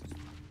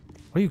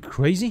 Are you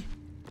crazy?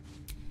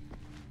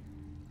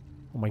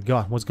 Oh my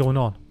god, what's going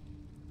on?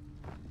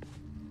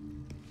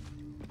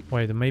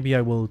 Wait, maybe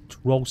I will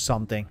throw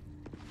something.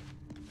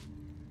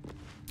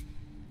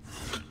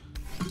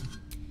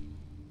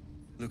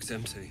 Looks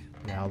empty.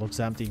 Yeah,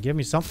 looks empty. Give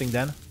me something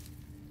then.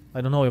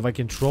 I don't know if I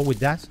can throw with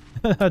that.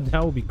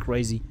 That would be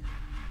crazy.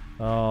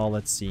 Oh,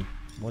 let's see.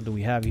 What do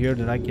we have here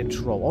that I can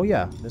throw? Oh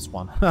yeah, this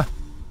one.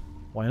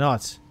 Why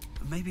not?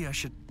 Maybe I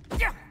should...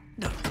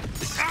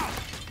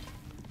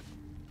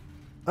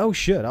 Oh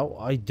shit,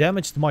 I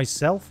damaged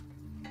myself?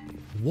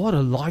 What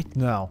a light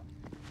now.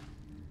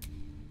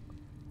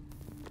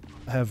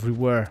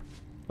 Everywhere.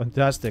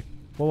 Fantastic.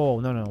 Whoa, whoa,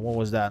 no, no, what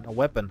was that? A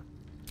weapon.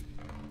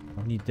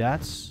 I need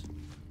that.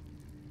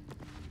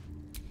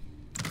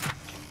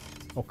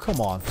 Oh, come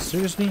on.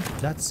 Seriously?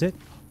 That's it?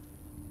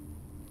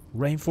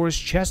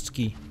 Rainforest chest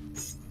key.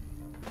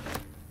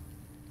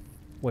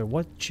 Wait,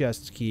 what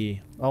chest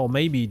key? Oh,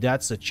 maybe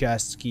that's a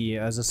chest key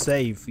as a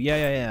save. Yeah,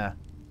 yeah, yeah.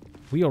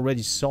 We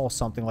already saw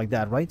something like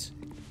that, right?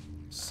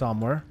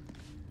 Somewhere.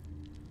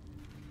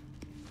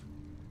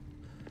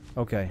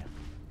 Okay.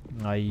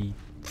 I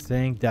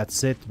think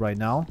that's it right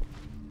now.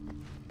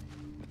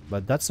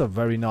 But that's a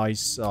very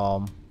nice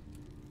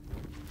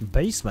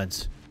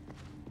basement.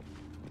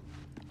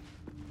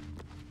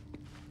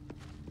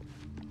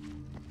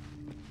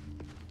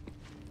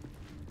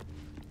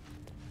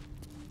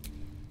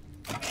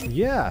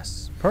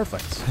 Yes,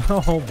 perfect.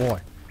 Oh boy.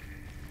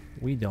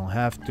 We don't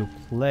have to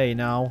play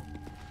now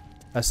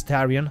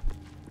Astarion.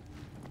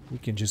 We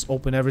can just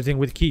open everything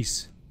with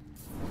keys.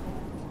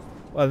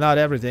 Well, not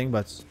everything,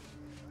 but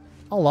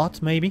a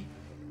lot maybe.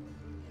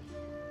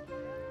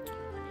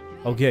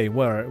 Okay,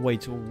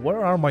 wait,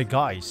 where are my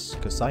guys?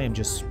 Because I am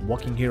just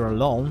walking here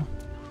alone.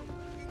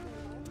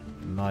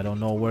 And I don't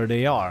know where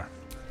they are.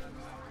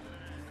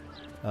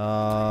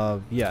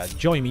 Yeah,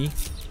 join me,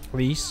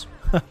 please.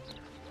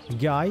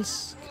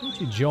 Guys,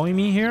 could you join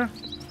me here?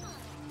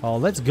 Oh,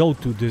 let's go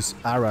to this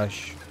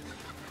Arash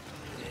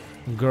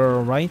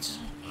girl, right?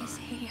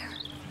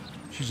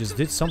 She just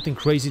did something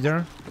crazy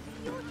there.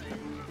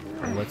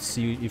 Let's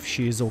see if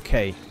she is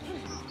okay.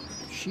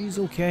 She's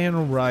okay and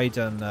alright,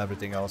 and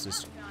everything else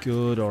is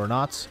good or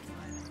not.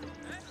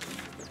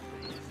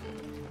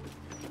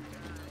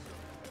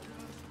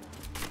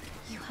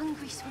 You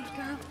hungry, sweet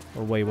girl?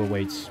 Oh,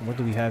 wait. What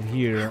do we have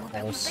here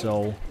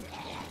also?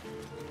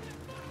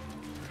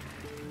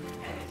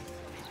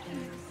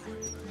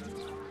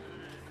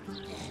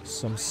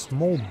 Some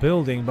small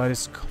building, but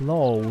it's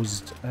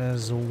closed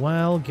as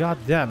well. God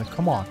damn it,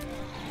 come on.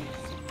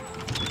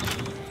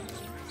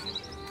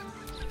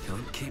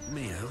 Can't keep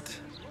me out.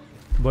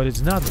 But it's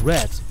not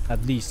red,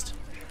 at least.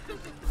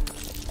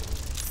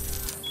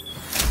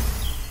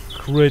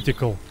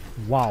 Critical.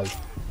 Wow.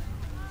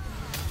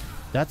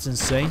 That's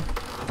insane.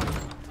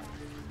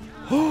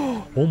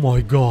 Oh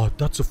my god,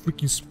 that's a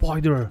freaking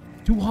spider.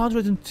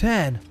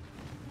 210.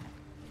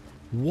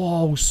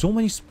 Wow, so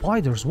many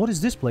spiders. What is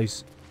this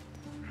place?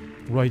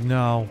 Right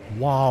now,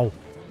 wow,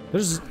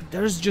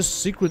 there's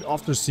just secret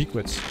after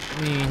secrets.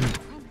 I mean,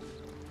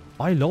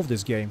 I love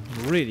this game,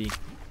 really.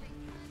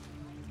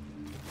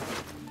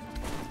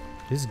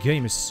 This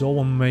game is so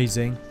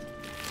amazing.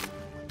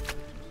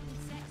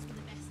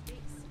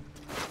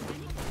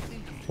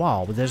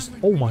 Wow, but there's,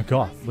 oh my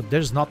god, but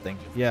there's nothing.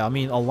 Yeah, I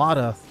mean, a lot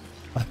of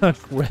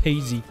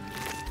crazy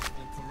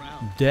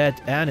dead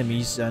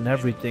enemies and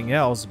everything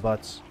else,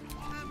 but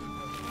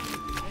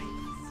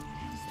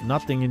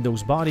Nothing in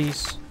those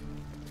bodies.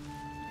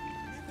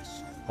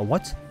 A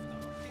what?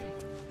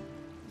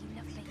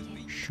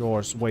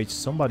 Sure, wait,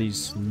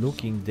 somebody's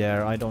looking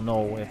there. I don't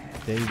know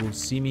if they will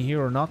see me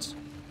here or not.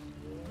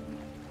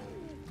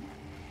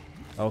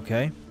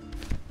 Okay.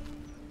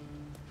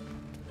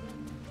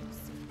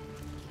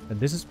 And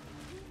this is...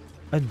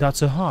 And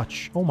that's a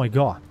hatch. Oh my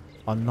god.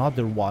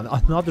 Another one.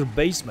 Another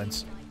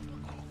basement.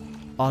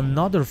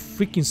 Another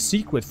freaking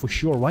secret for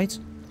sure, right?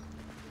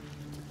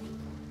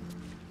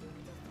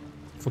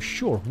 For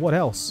sure. What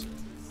else?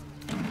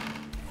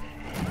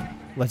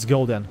 Let's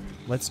go then.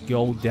 Let's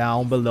go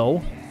down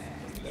below.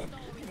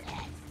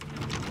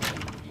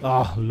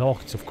 Ah,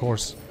 locked, of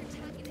course.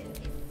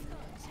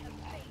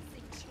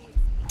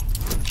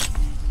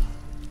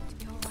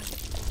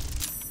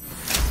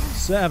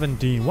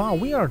 $17. Wow,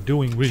 we are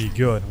doing really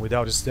good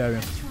without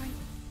Asterion.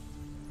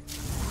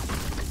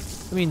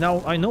 I mean,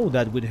 now I know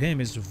that with him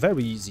it's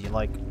very easy.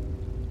 Like,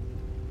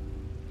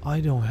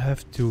 I don't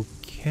have to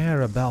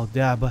care about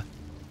that, but...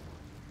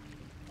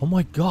 Oh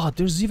my god,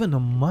 there's even a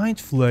Mind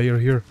Flayer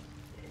here.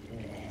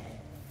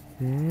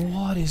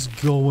 What is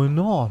going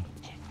on?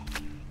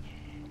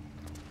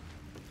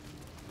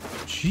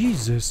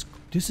 Jesus,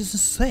 this is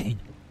insane.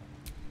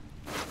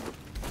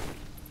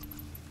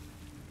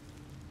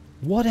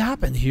 What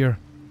happened here?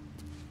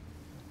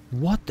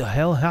 What the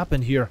hell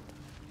happened here?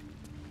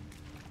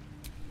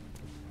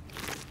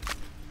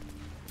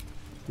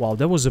 Wow,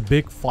 there was a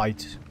big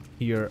fight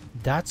here,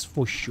 that's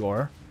for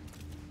sure.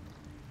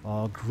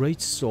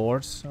 Great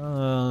swords.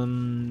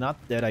 Not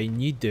that I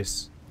need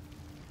this.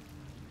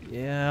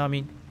 Yeah, I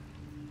mean,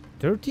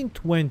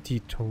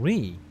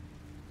 1323.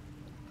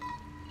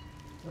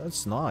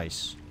 That's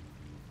nice.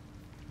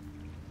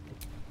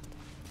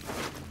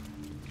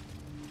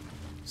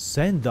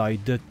 Sendai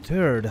the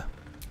Third.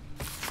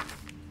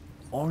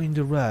 Or in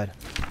the red.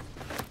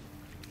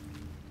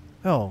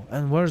 Oh,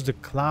 and where's the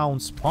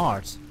clown's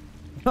part?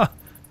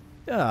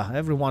 Yeah,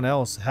 everyone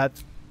else had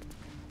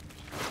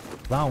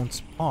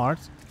clown's part.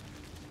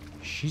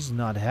 She's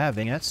not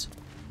having it.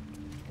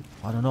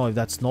 I don't know if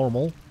that's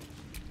normal.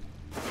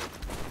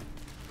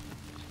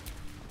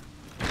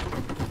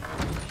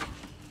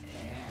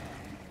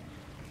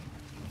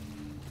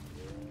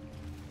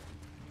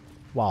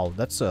 Wow,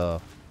 that's a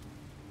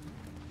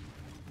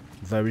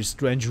very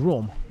strange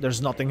room.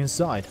 There's nothing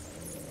inside.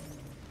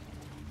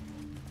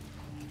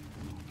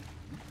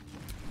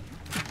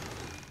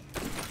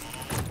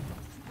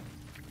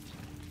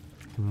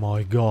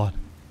 My god.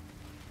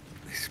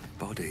 This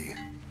body,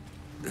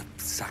 a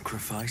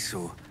sacrifice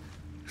or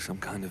some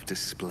kind of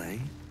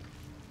display?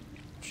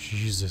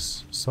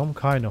 Jesus, some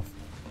kind of...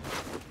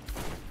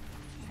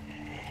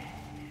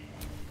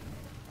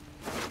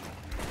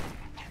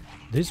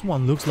 This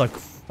one looks like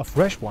a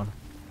fresh one.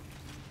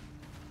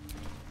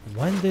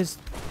 When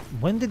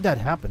did that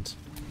happen?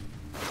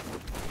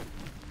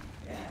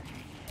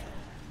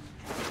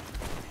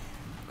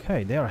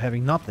 Okay, they are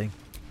having nothing.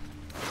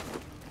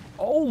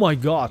 Oh my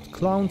god,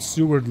 clown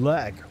sewered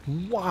leg.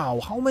 Wow,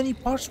 how many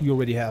parts we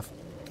already have?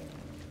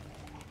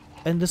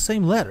 And the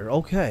same letter,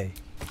 okay.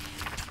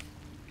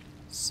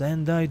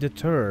 Sendai the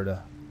Third.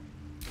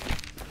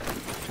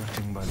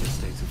 Judging by the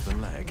state of the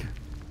leg,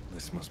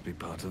 this must be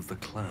part of the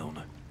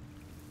clown.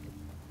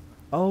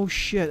 Oh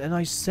shit, and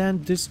I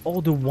sent this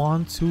other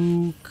one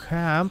to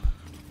camp.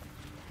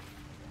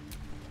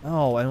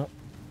 Oh, and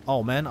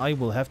oh man, I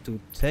will have to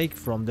take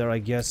from there, I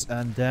guess,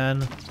 and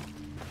then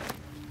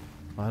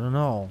I don't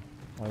know.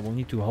 I will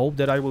need to hope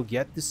that I will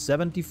get this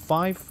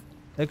 75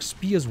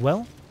 XP as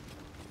well.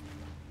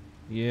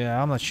 Yeah,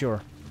 I'm not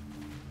sure.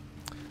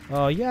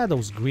 Yeah,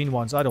 those green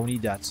ones, I don't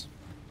need that.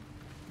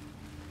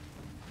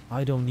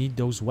 I don't need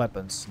those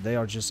weapons. They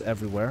are just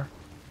everywhere.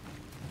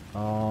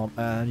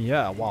 And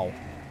yeah, wow.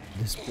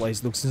 This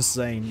place looks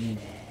insane.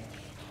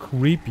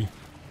 Creepy.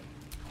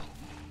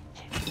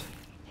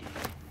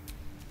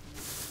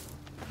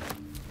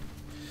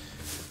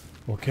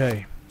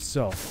 Okay,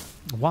 so...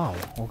 Wow,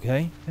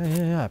 okay.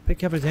 Yeah.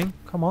 Pick everything.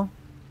 Come on.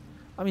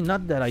 I mean,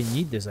 not that I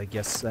need this, I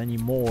guess,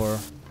 anymore.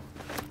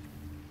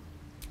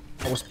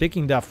 I was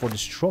picking that for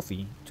this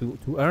trophy. To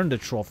earn the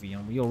trophy,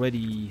 and we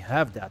already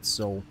have that,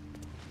 so...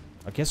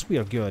 I guess we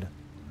are good.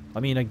 I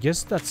mean, I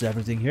guess that's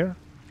everything here.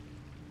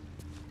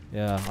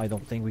 Yeah, I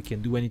don't think we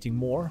can do anything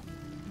more.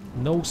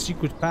 No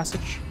secret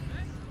passage.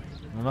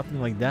 Nothing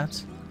like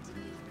that.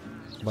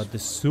 But the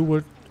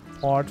sewer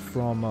part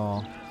from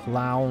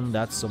Clown,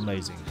 that's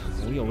amazing.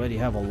 We already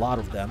have a lot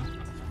of them.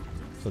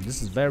 So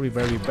this is very,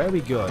 very,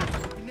 very good.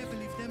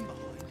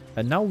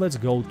 And now let's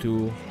go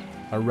to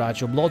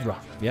Aracha Blodra.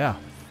 Yeah.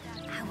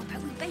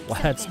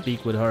 Let's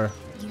speak with her.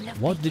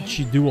 What did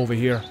she do over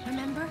here?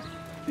 Remember?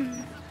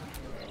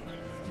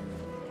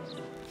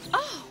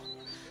 Oh,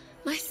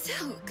 my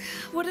silk.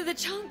 What are the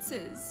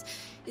chances?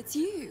 It's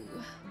you.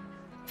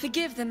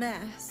 Forgive the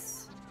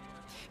mess.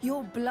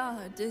 Your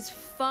blood is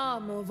far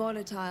more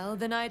volatile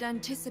than I'd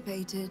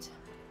anticipated.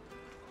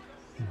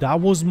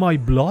 That was my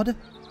blood?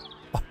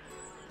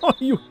 Are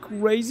you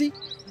crazy?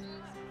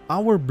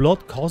 Our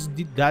blood caused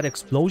that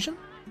explosion?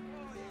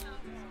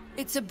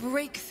 It's a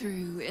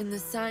breakthrough in the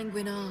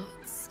sanguine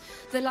arts,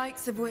 the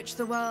likes of which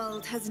the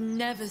world has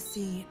never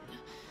seen.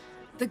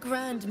 The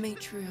Grand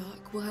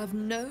Matriarch will have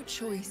no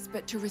choice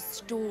but to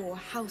restore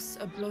House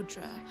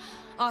Ablodra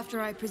after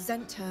I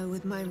present her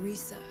with my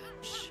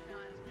research.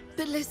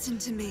 But listen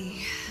to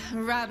me,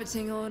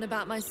 rabbiting on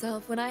about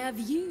myself when I have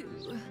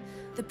you,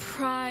 the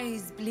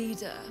prize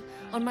bleeder,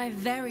 on my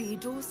very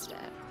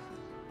doorstep.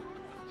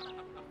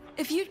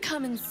 If you'd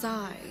come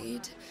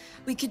inside,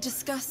 we could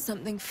discuss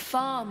something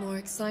far more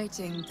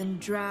exciting than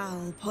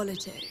drow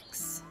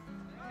politics.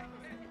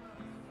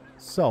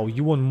 So,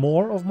 you want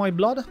more of my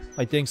blood?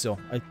 I think so.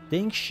 I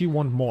think she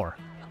want more.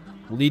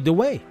 Lead the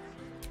way.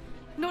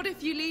 Not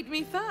if you lead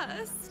me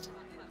first.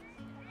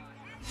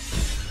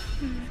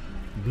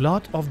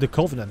 Blood of the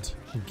Covenant.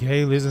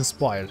 Gale is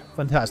inspired.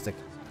 Fantastic.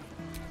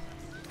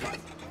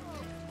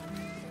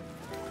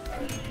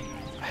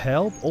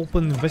 Help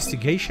open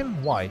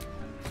investigation? Why?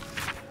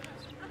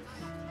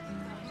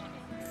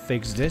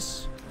 Fix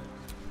this.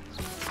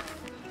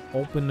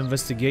 Open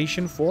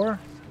investigation for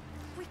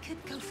We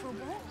could go for a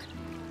walk.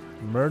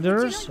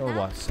 murderers or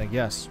what? I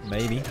guess.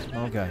 Maybe.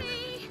 Okay.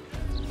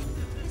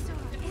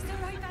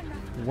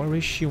 Where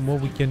is she and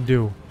what we can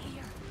do?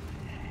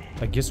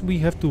 I guess we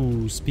have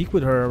to speak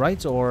with her,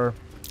 right? Or...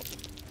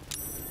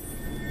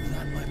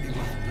 That might be worth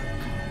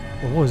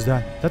a look. What was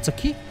that? That's a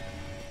key?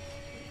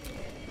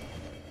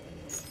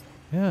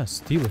 Yeah,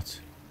 steal it.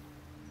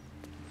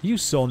 You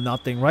saw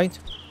nothing, right?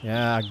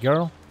 Yeah,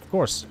 girl. Of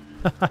course.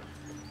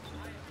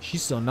 She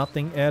saw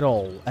nothing at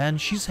all. And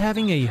she's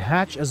having a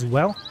hatch as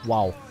well?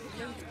 Wow.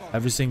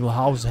 Every single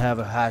house have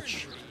a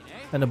hatch.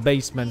 And a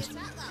basement.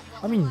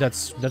 I mean,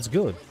 that's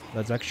good.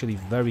 That's actually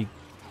very...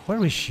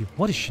 Where is she?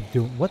 What is she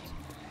doing? What?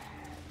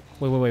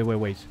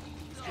 Wait.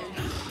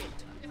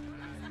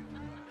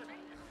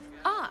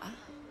 Ah,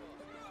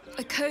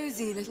 a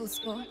cozy little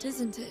spot,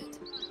 isn't it?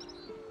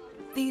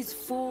 These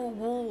four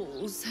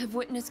walls have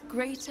witnessed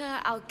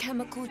greater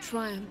alchemical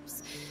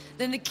triumphs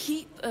than the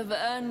keep of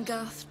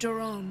Erngath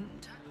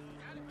Durand.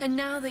 And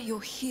now that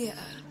you're here,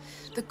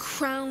 the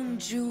crown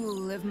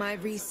jewel of my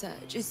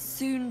research is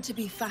soon to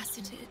be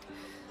faceted.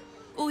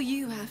 All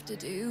you have to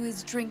do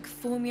is drink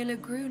Formula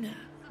Gruna.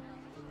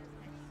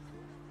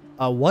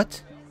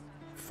 What?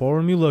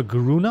 Formula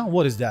Gruna?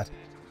 What is that?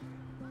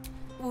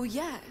 Well,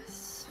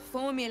 yes.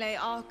 Formulae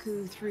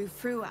Arcu through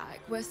Fruag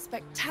were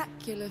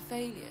spectacular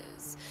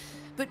failures.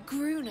 But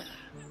Gruna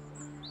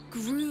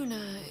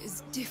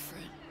is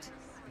different.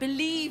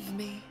 Believe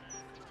me.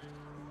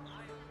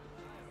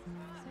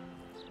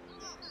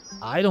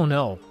 I don't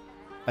know.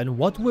 And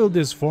what will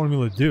this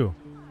formula do?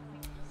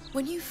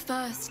 When you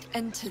first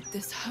entered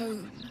this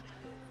home,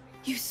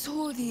 you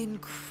saw the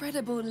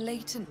incredible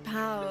latent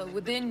power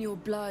within your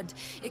blood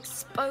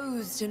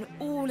exposed in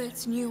all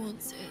its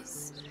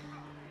nuances.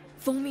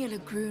 Formula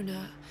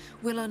Gruna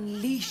will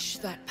unleash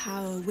that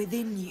power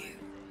within you.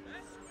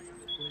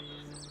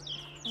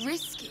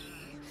 Risky,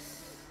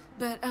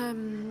 but,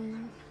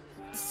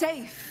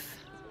 safe.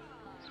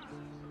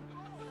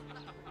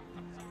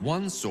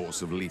 One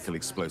source of lethal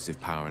explosive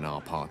power in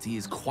our party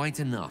is quite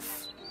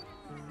enough.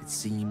 It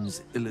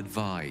seems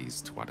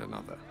ill-advised to add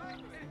another.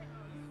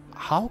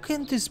 How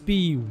can this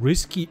be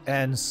risky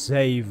and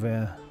safe?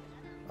 That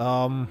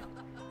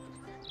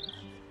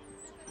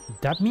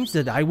means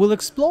that I will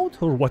explode?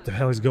 Or what the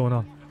hell is going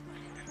on?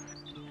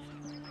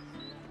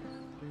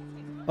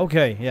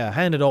 Okay, yeah,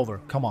 hand it over.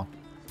 Come on.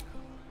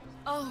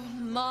 Oh,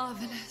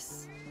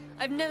 marvelous.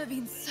 I've never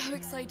been so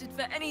excited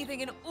for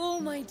anything in all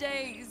my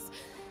days.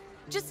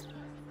 Just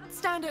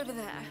stand over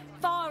there,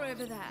 far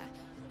over there,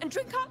 and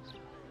drink up.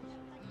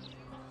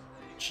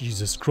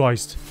 Jesus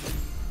Christ.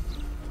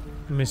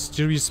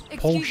 Mysterious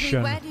potion. Excuse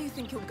me, where do you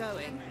think you're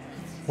going?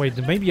 Wait,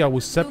 maybe I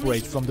will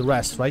separate from the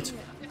rest, right?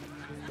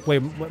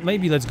 Wait,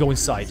 maybe let's go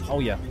inside.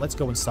 Oh yeah, let's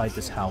go inside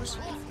this house.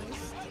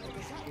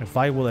 If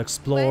I will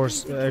explode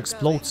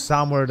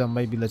somewhere, then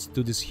maybe let's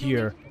do this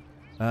here.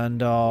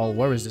 And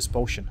where is this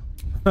potion?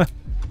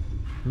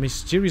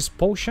 Mysterious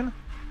potion?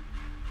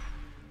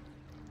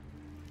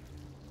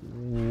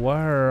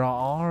 Where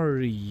are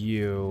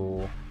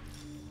you?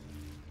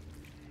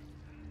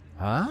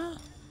 Huh?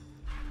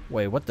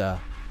 Wait, what the?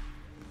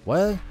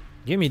 Well,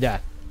 give me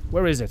that.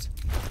 Where is it?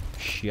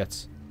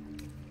 Shit.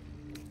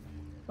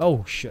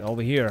 Oh, shit,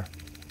 over here.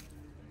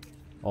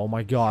 Oh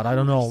my god, I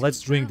don't know.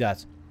 Let's drink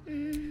that.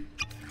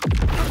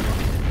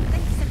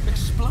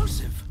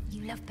 Explosive.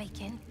 You love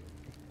bacon.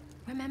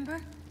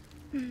 Remember?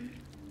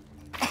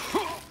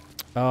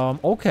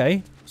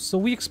 Okay. So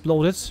we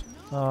exploded.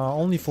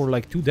 Only for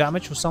like 2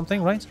 damage or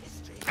something, right?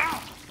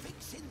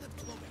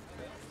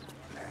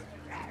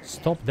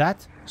 Stop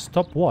that?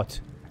 Stop what?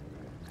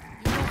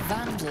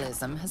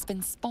 Vandalism has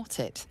been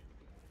spotted.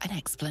 An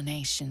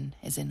explanation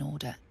is in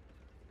order.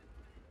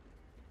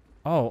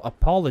 Oh,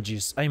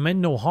 apologies. I meant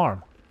no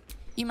harm.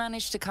 You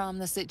managed to calm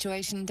the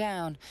situation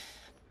down.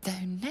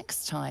 Though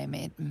next time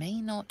it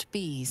may not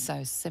be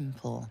so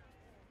simple.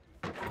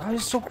 That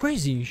is so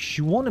crazy.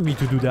 She wanted me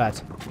to do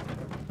that.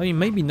 I mean,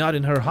 maybe not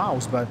in her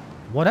house, but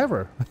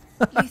whatever.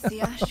 At least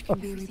the ash can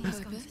be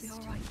repurposed.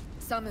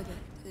 some of it,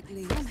 at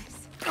least.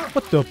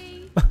 What the?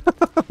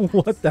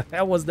 What the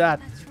hell was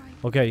that?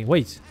 Okay,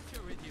 wait.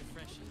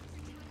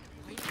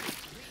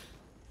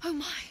 Oh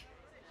my.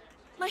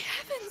 My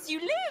heavens, you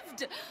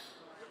lived!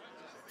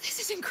 This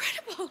is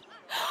incredible.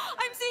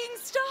 I'm seeing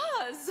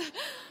stars.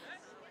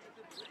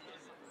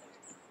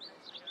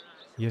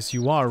 Yes,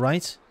 you are,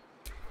 right?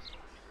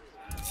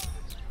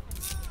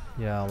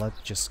 Yeah, let's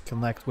just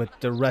connect with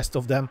the rest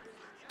of them.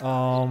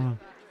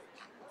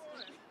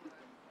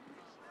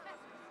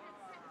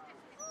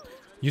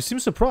 You seem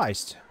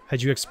surprised.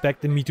 Had you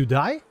expected me to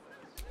die?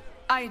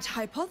 I'd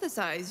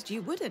hypothesized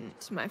you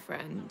wouldn't, my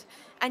friend.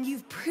 And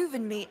you've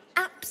proven me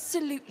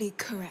absolutely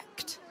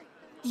correct.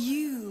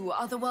 You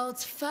are the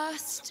world's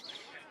first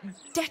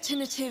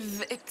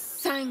detonative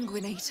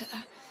exsanguinator.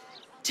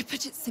 To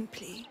put it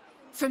simply,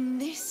 from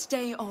this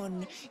day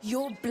on,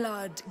 your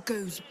blood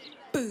goes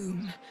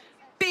boom.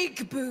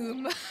 Big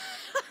boom.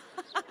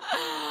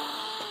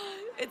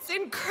 It's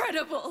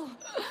incredible.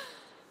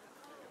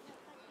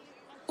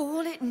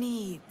 All it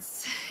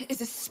needs is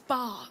a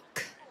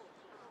spark.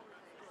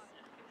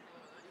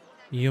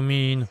 You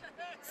mean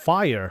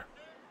fire?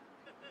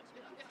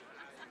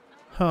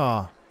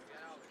 Huh.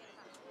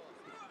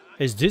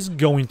 Is this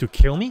going to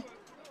kill me?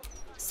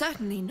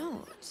 Certainly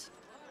not.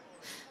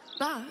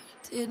 But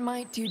it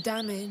might do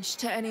damage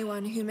to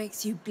anyone who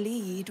makes you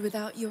bleed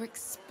without your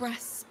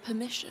express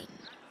permission.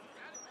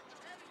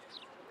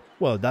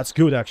 Well, that's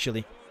good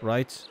actually,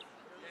 right?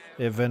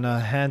 If in a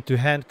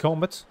hand-to-hand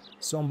combat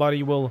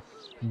somebody will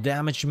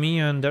damage me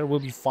and there will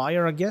be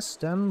fire, I guess,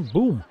 then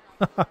boom.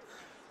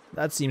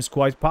 That seems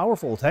quite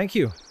powerful, thank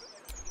you.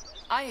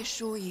 I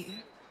assure you,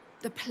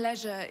 the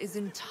pleasure is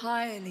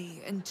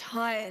entirely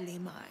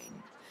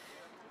mine.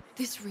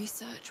 This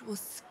research will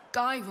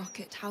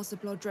skyrocket House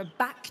of Blodra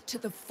back to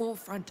the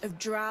forefront of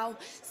Drow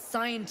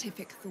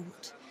scientific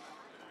thought.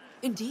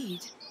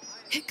 Indeed,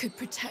 it could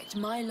protect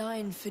my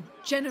line for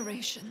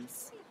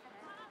generations.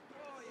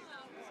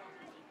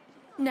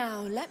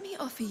 Now, let me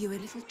offer you a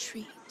little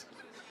treat.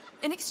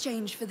 In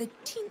exchange for the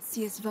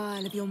teensiest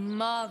vial of your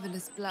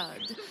marvelous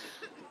blood,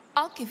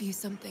 I'll give you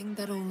something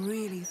that'll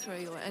really throw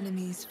your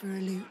enemies for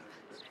a loop.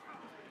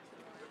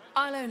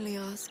 I'll only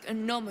ask a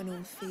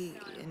nominal fee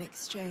in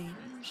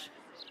exchange.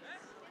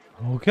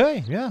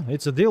 Okay, yeah,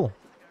 it's a deal.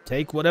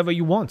 Take whatever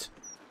you want.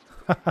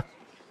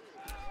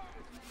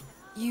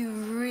 You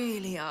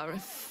really are a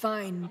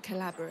fine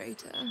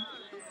collaborator.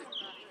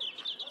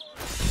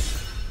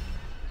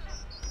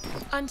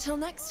 Until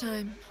next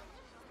time.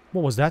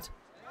 What was that?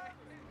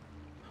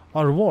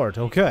 A reward,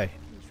 okay.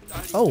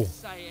 Oh.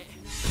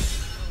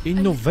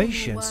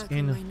 Innovations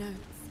in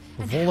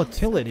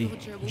volatility.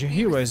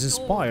 Jahira is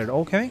inspired,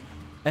 okay.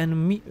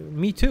 And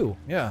me too,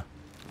 yeah.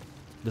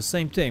 The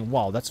same thing,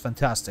 wow, that's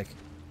fantastic.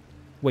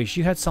 Wait,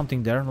 she had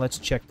something there, let's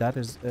check that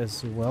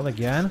as well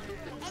again.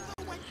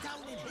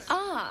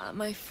 Ah,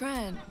 my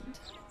friend.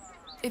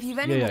 If you've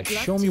any more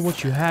show me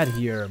what you had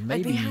here.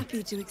 Maybe I'd be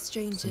happy to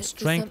exchange some it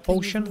strength for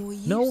potion? more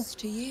No? use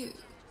to you.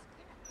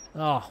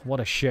 Oh, what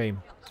a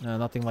shame.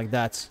 Nothing like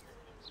that.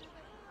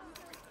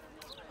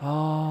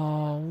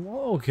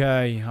 Oh,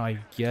 okay. I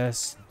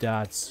guess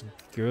that's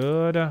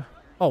good.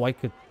 Oh, I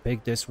could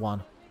pick this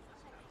one.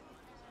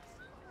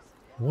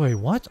 Wait,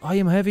 what? I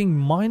am having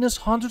minus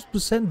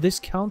 100%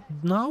 discount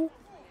now?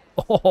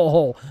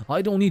 Oh,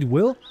 I don't need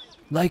will?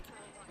 Like,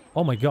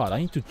 oh my god,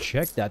 I need to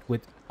check that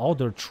with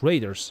other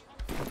traders.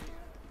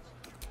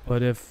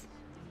 But if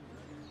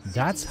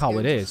that's how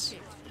it is,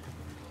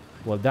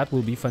 well, that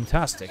will be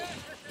fantastic.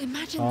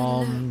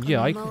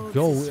 Yeah, I could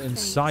go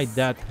inside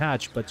that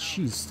hatch, but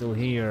she's still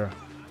here.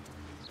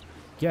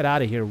 Get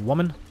out of here,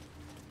 woman.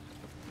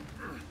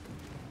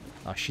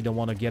 Ah, she don't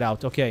want to get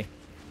out. Okay.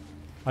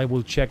 I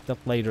will check that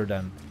later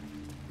then.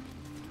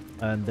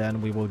 And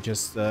then we will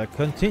just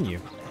continue.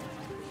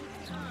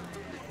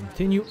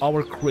 Continue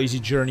our crazy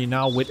journey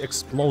now with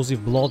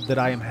explosive blood that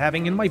I am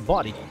having in my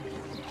body.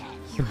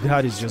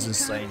 That is just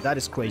insane. That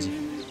is crazy.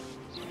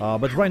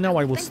 But right now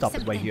I will stop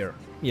it right here.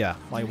 Yeah,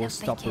 I will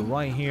stop it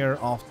right here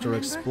after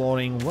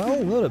exploring,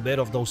 well, a little bit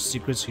of those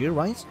secrets here,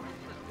 right?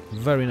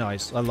 Very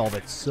nice. I love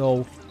it.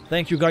 So,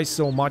 thank you guys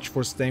so much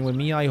for staying with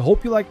me. I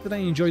hope you liked it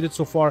and enjoyed it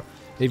so far.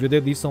 If you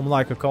did, leave some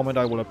like, a comment.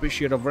 I will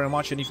appreciate it very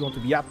much. And if you want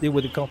to be updated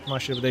with the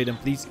content every day, then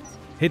please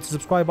hit the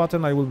subscribe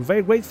button. I will be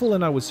very grateful.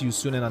 And I will see you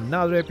soon in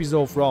another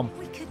episode from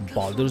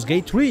Baldur's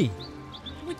Gate 3.